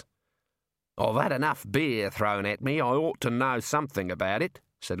ladies. "I've had enough beer thrown at me. I ought to know something about it,"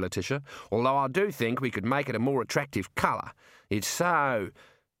 said Letitia, "although I do think we could make it a more attractive colour. It's so—"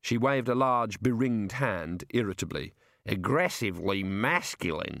 She waved a large, beringed hand irritably. "Aggressively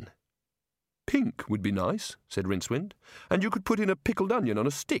masculine." "Pink would be nice," said Rincewind, "and you could put in a pickled onion on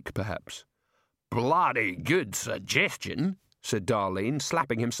a stick, perhaps. bloody good suggestion, said Darlene,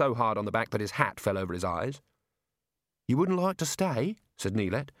 slapping him so hard on the back that his hat fell over his eyes. You wouldn't like to stay? Said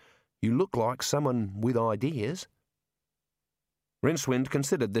Neelet. You look like someone with ideas. Rincewind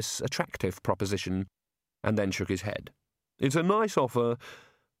considered this attractive proposition and then shook his head. It's a nice offer,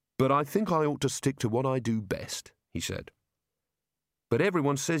 but I think I ought to stick to what I do best, he said. But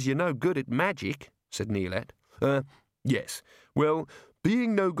everyone says you're no good at magic, said Neelet. Yes. Well,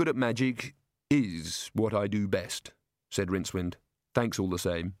 being no good at magic is what I do best, said Rincewind. Thanks all the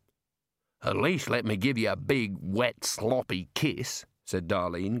same. At least let me give you a big, wet, sloppy kiss, said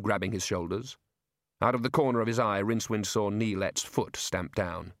Darlene, grabbing his shoulders. Out of the corner of his eye, Rincewind saw Neelet's foot stamped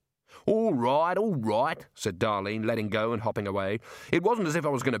down. All right, said Darlene, letting go and hopping away. It wasn't as if I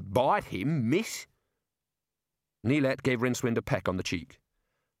was going to bite him, miss. Neelet gave Rincewind a peck on the cheek.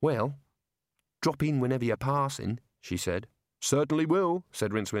 Well, drop in whenever you're passing, she said. Certainly will,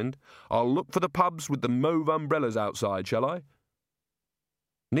 said Rincewind. I'll look for the pubs with the mauve umbrellas outside, shall I?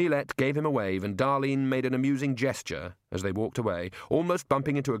 Neelet gave him a wave, and Darlene made an amusing gesture as they walked away, almost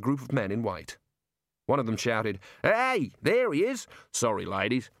bumping into a group of men in white. One of them shouted, Hey, there he is! Sorry,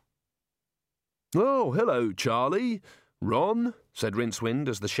 ladies. Oh, hello, Charlie. Ron, said Rincewind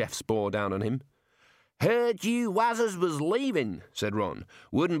as the chefs bore down on him. Heard you Wuzzers was leaving, said Ron.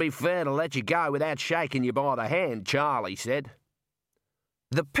 Wouldn't be fair to let you go without shaking you by the hand, Charlie said.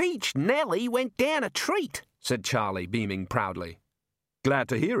 The Peach Nellie went down a treat, said Charlie, beaming proudly. Glad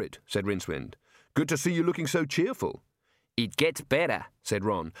to hear it, said Rincewind. Good to see you looking so cheerful. It gets better, said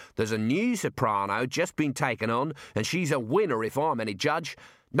Ron. There's a new soprano just been taken on, and she's a winner if I'm any judge.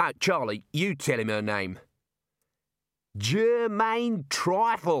 No, Charlie, you tell him her name. Germaine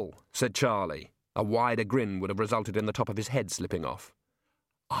Trifle, said Charlie. A wider grin would have resulted in the top of his head slipping off.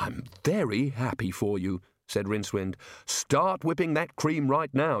 I'm very happy for you, said Rincewind. Start whipping that cream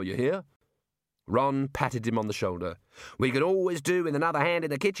right now, you hear? Ron patted him on the shoulder. We could always do with another hand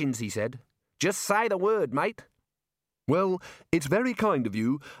in the kitchens, he said. Just say the word, mate. Well, it's very kind of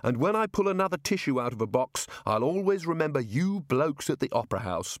you, and when I pull another tissue out of a box, I'll always remember you blokes at the Opera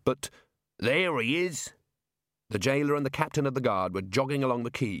House, but... There he is. The jailer and the captain of the guard were jogging along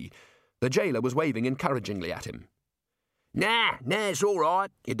the quay. The jailer was waving encouragingly at him. Nah, it's all right.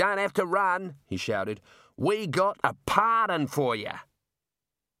 You don't have to run, he shouted. We got a pardon for you.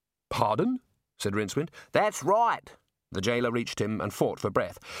 Pardon? Said Rincewind. That's right. The jailer reached him and fought for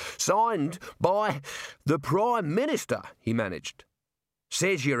breath. Signed by the Prime Minister, he managed.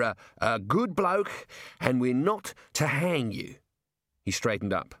 Says you're a good bloke and we're not to hang you. He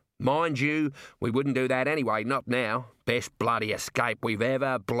straightened up. Mind you, we wouldn't do that anyway, not now. Best bloody escape we've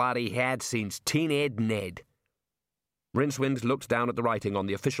ever bloody had since Tin Head Ned. Rincewind looked down at the writing on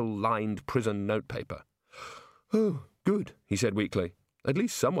the official lined prison notepaper. Oh, good, he said weakly. At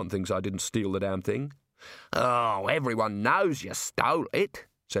least someone thinks I didn't steal the damn thing. Oh, everyone knows you stole it,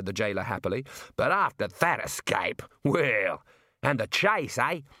 said the jailer happily. But after that escape, well, and the chase,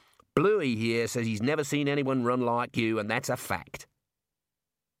 eh? Bluey here says he's never seen anyone run like you, and that's a fact.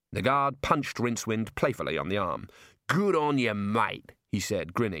 The guard punched Rincewind playfully on the arm. Good on you, mate, he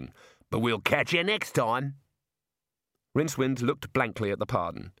said, grinning. But we'll catch you next time. Rincewind looked blankly at the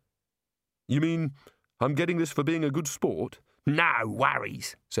pardon. You mean I'm getting this for being a good sport? No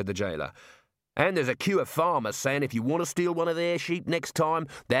worries, said the jailer. And there's a queue of farmers saying if you want to steal one of their sheep next time,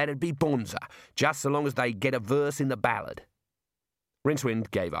 that'd be bonza, just so long as they get a verse in the ballad.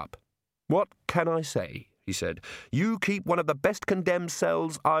 Rincewind gave up. What can I say? He said. You keep one of the best condemned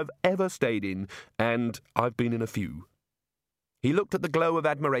cells I've ever stayed in, and I've been in a few. He looked at the glow of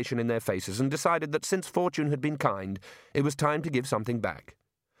admiration in their faces and decided that since fortune had been kind, it was time to give something back.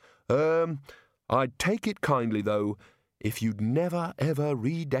 I'd take it kindly, though, if you'd never, ever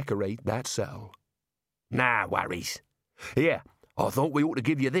redecorate that cell. No worries. Here, I thought we ought to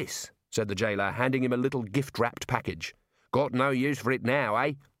give you this, said the jailer, handing him a little gift-wrapped package. Got no use for it now,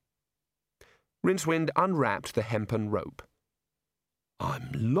 eh? Rincewind unwrapped the hempen rope.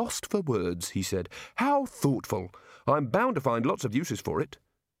 I'm lost for words, he said. How thoughtful. I'm bound to find lots of uses for it.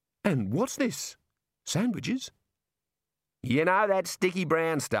 And what's this? Sandwiches? You know that sticky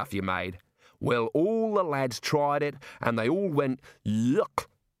brown stuff you made? Well, all the lads tried it, and they all went, yuck.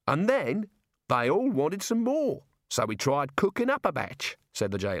 And then they all wanted some more. So we tried cooking up a batch,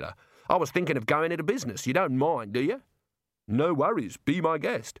 said the jailer. I was thinking of going into business. You don't mind, do you? No worries. Be my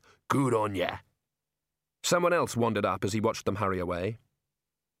guest. Good on ya. Someone else wandered up as he watched them hurry away.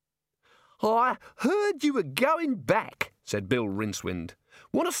 I heard you were going back, said Bill Rincewind.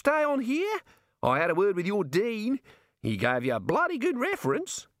 Want to stay on here? I had a word with your dean. He gave you a bloody good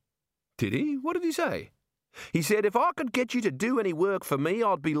reference. Did he? What did he say? He said if I could get you to do any work for me,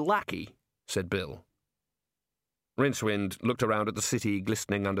 I'd be lucky. said Bill. Rincewind looked around at the city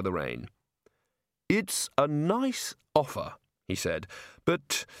glistening under the rain. "It's a nice offer," he said,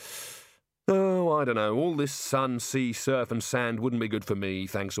 "but, I don't know, all this sun, sea, surf and sand wouldn't be good for me,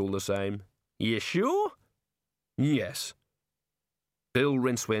 thanks all the same." "You sure?" "Yes." Bill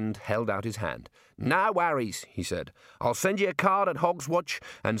Rincewind held out his hand. "No worries," he said. "I'll send you a card at Hogswatch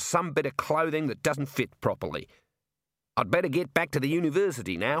and some bit of clothing that doesn't fit properly. I'd better get back to the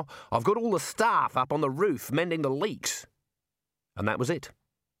university now. I've got all the staff up on the roof mending the leaks." And that was it.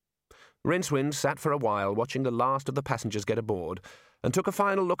 Rincewind sat for a while watching the last of the passengers get aboard and took a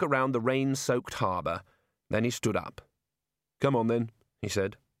final look around the rain-soaked harbour. Then he stood up. "Come on, then," he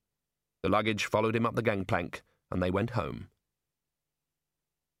said. The luggage followed him up the gangplank, and they went home.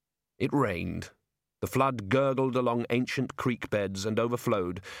 It rained. The flood gurgled along ancient creek beds and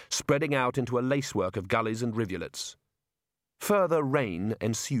overflowed, spreading out into a lacework of gullies and rivulets. Further rain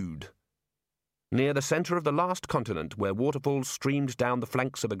ensued. Near the centre of the last continent, where waterfalls streamed down the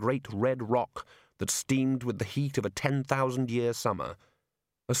flanks of a great red rock that steamed with the heat of a 10,000-year summer,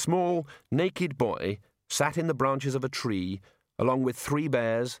 a small, naked boy sat in the branches of a tree, along with 3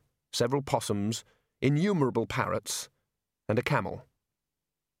 bears, several possums, innumerable parrots, and a camel.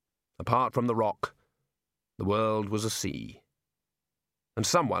 Apart from the rock, the world was a sea. And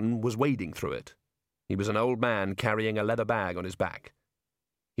someone was wading through it. He was an old man carrying a leather bag on his back.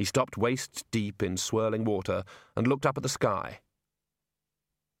 He stopped waist-deep in swirling water and looked up at the sky.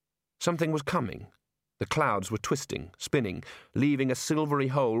 Something was coming. The clouds were twisting, spinning, leaving a silvery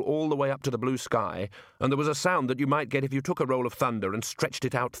hole all the way up to the blue sky, and there was a sound that you might get if you took a roll of thunder and stretched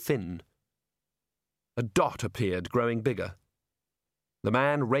it out thin. A dot appeared, growing bigger. The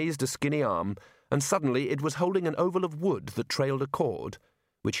man raised a skinny arm, and suddenly it was holding an oval of wood that trailed a cord,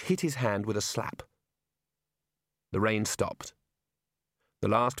 which hit his hand with a slap. The rain stopped. The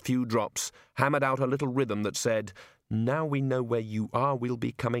last few drops hammered out a little rhythm that said, "Now we know where you are, we'll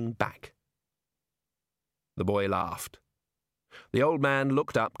be coming back." The boy laughed. The old man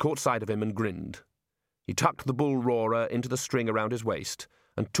looked up, caught sight of him, and grinned. He tucked the bull roarer into the string around his waist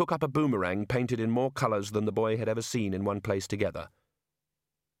and took up a boomerang painted in more colours than the boy had ever seen in one place together.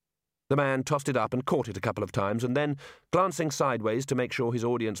 The man tossed it up and caught it a couple of times, and then, glancing sideways to make sure his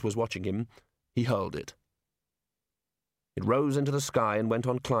audience was watching him, he hurled it. It rose into the sky and went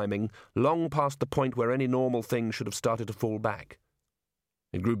on climbing, long past the point where any normal thing should have started to fall back.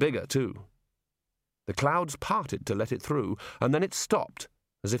 It grew bigger, too. The clouds parted to let it through, and then it stopped,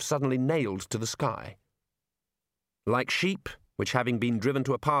 as if suddenly nailed to the sky. Like sheep, which having been driven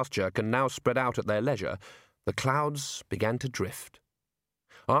to a pasture can now spread out at their leisure, the clouds began to drift.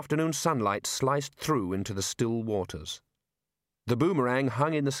 Afternoon sunlight sliced through into the still waters. The boomerang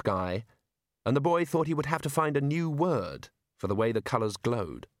hung in the sky, and the boy thought he would have to find a new word for the way the colours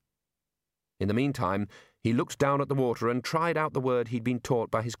glowed. In the meantime, he looked down at the water and tried out the word he'd been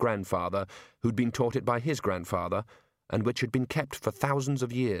taught by his grandfather, who'd been taught it by his grandfather, and which had been kept for thousands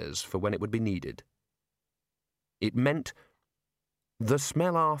of years for when it would be needed. It meant the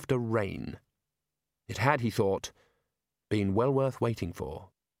smell after rain. It had, he thought, been well worth waiting for.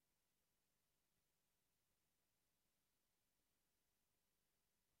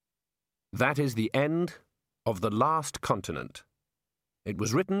 That is the end of The Last Continent. It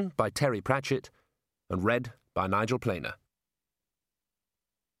was written by Terry Pratchett and read by Nigel Planer.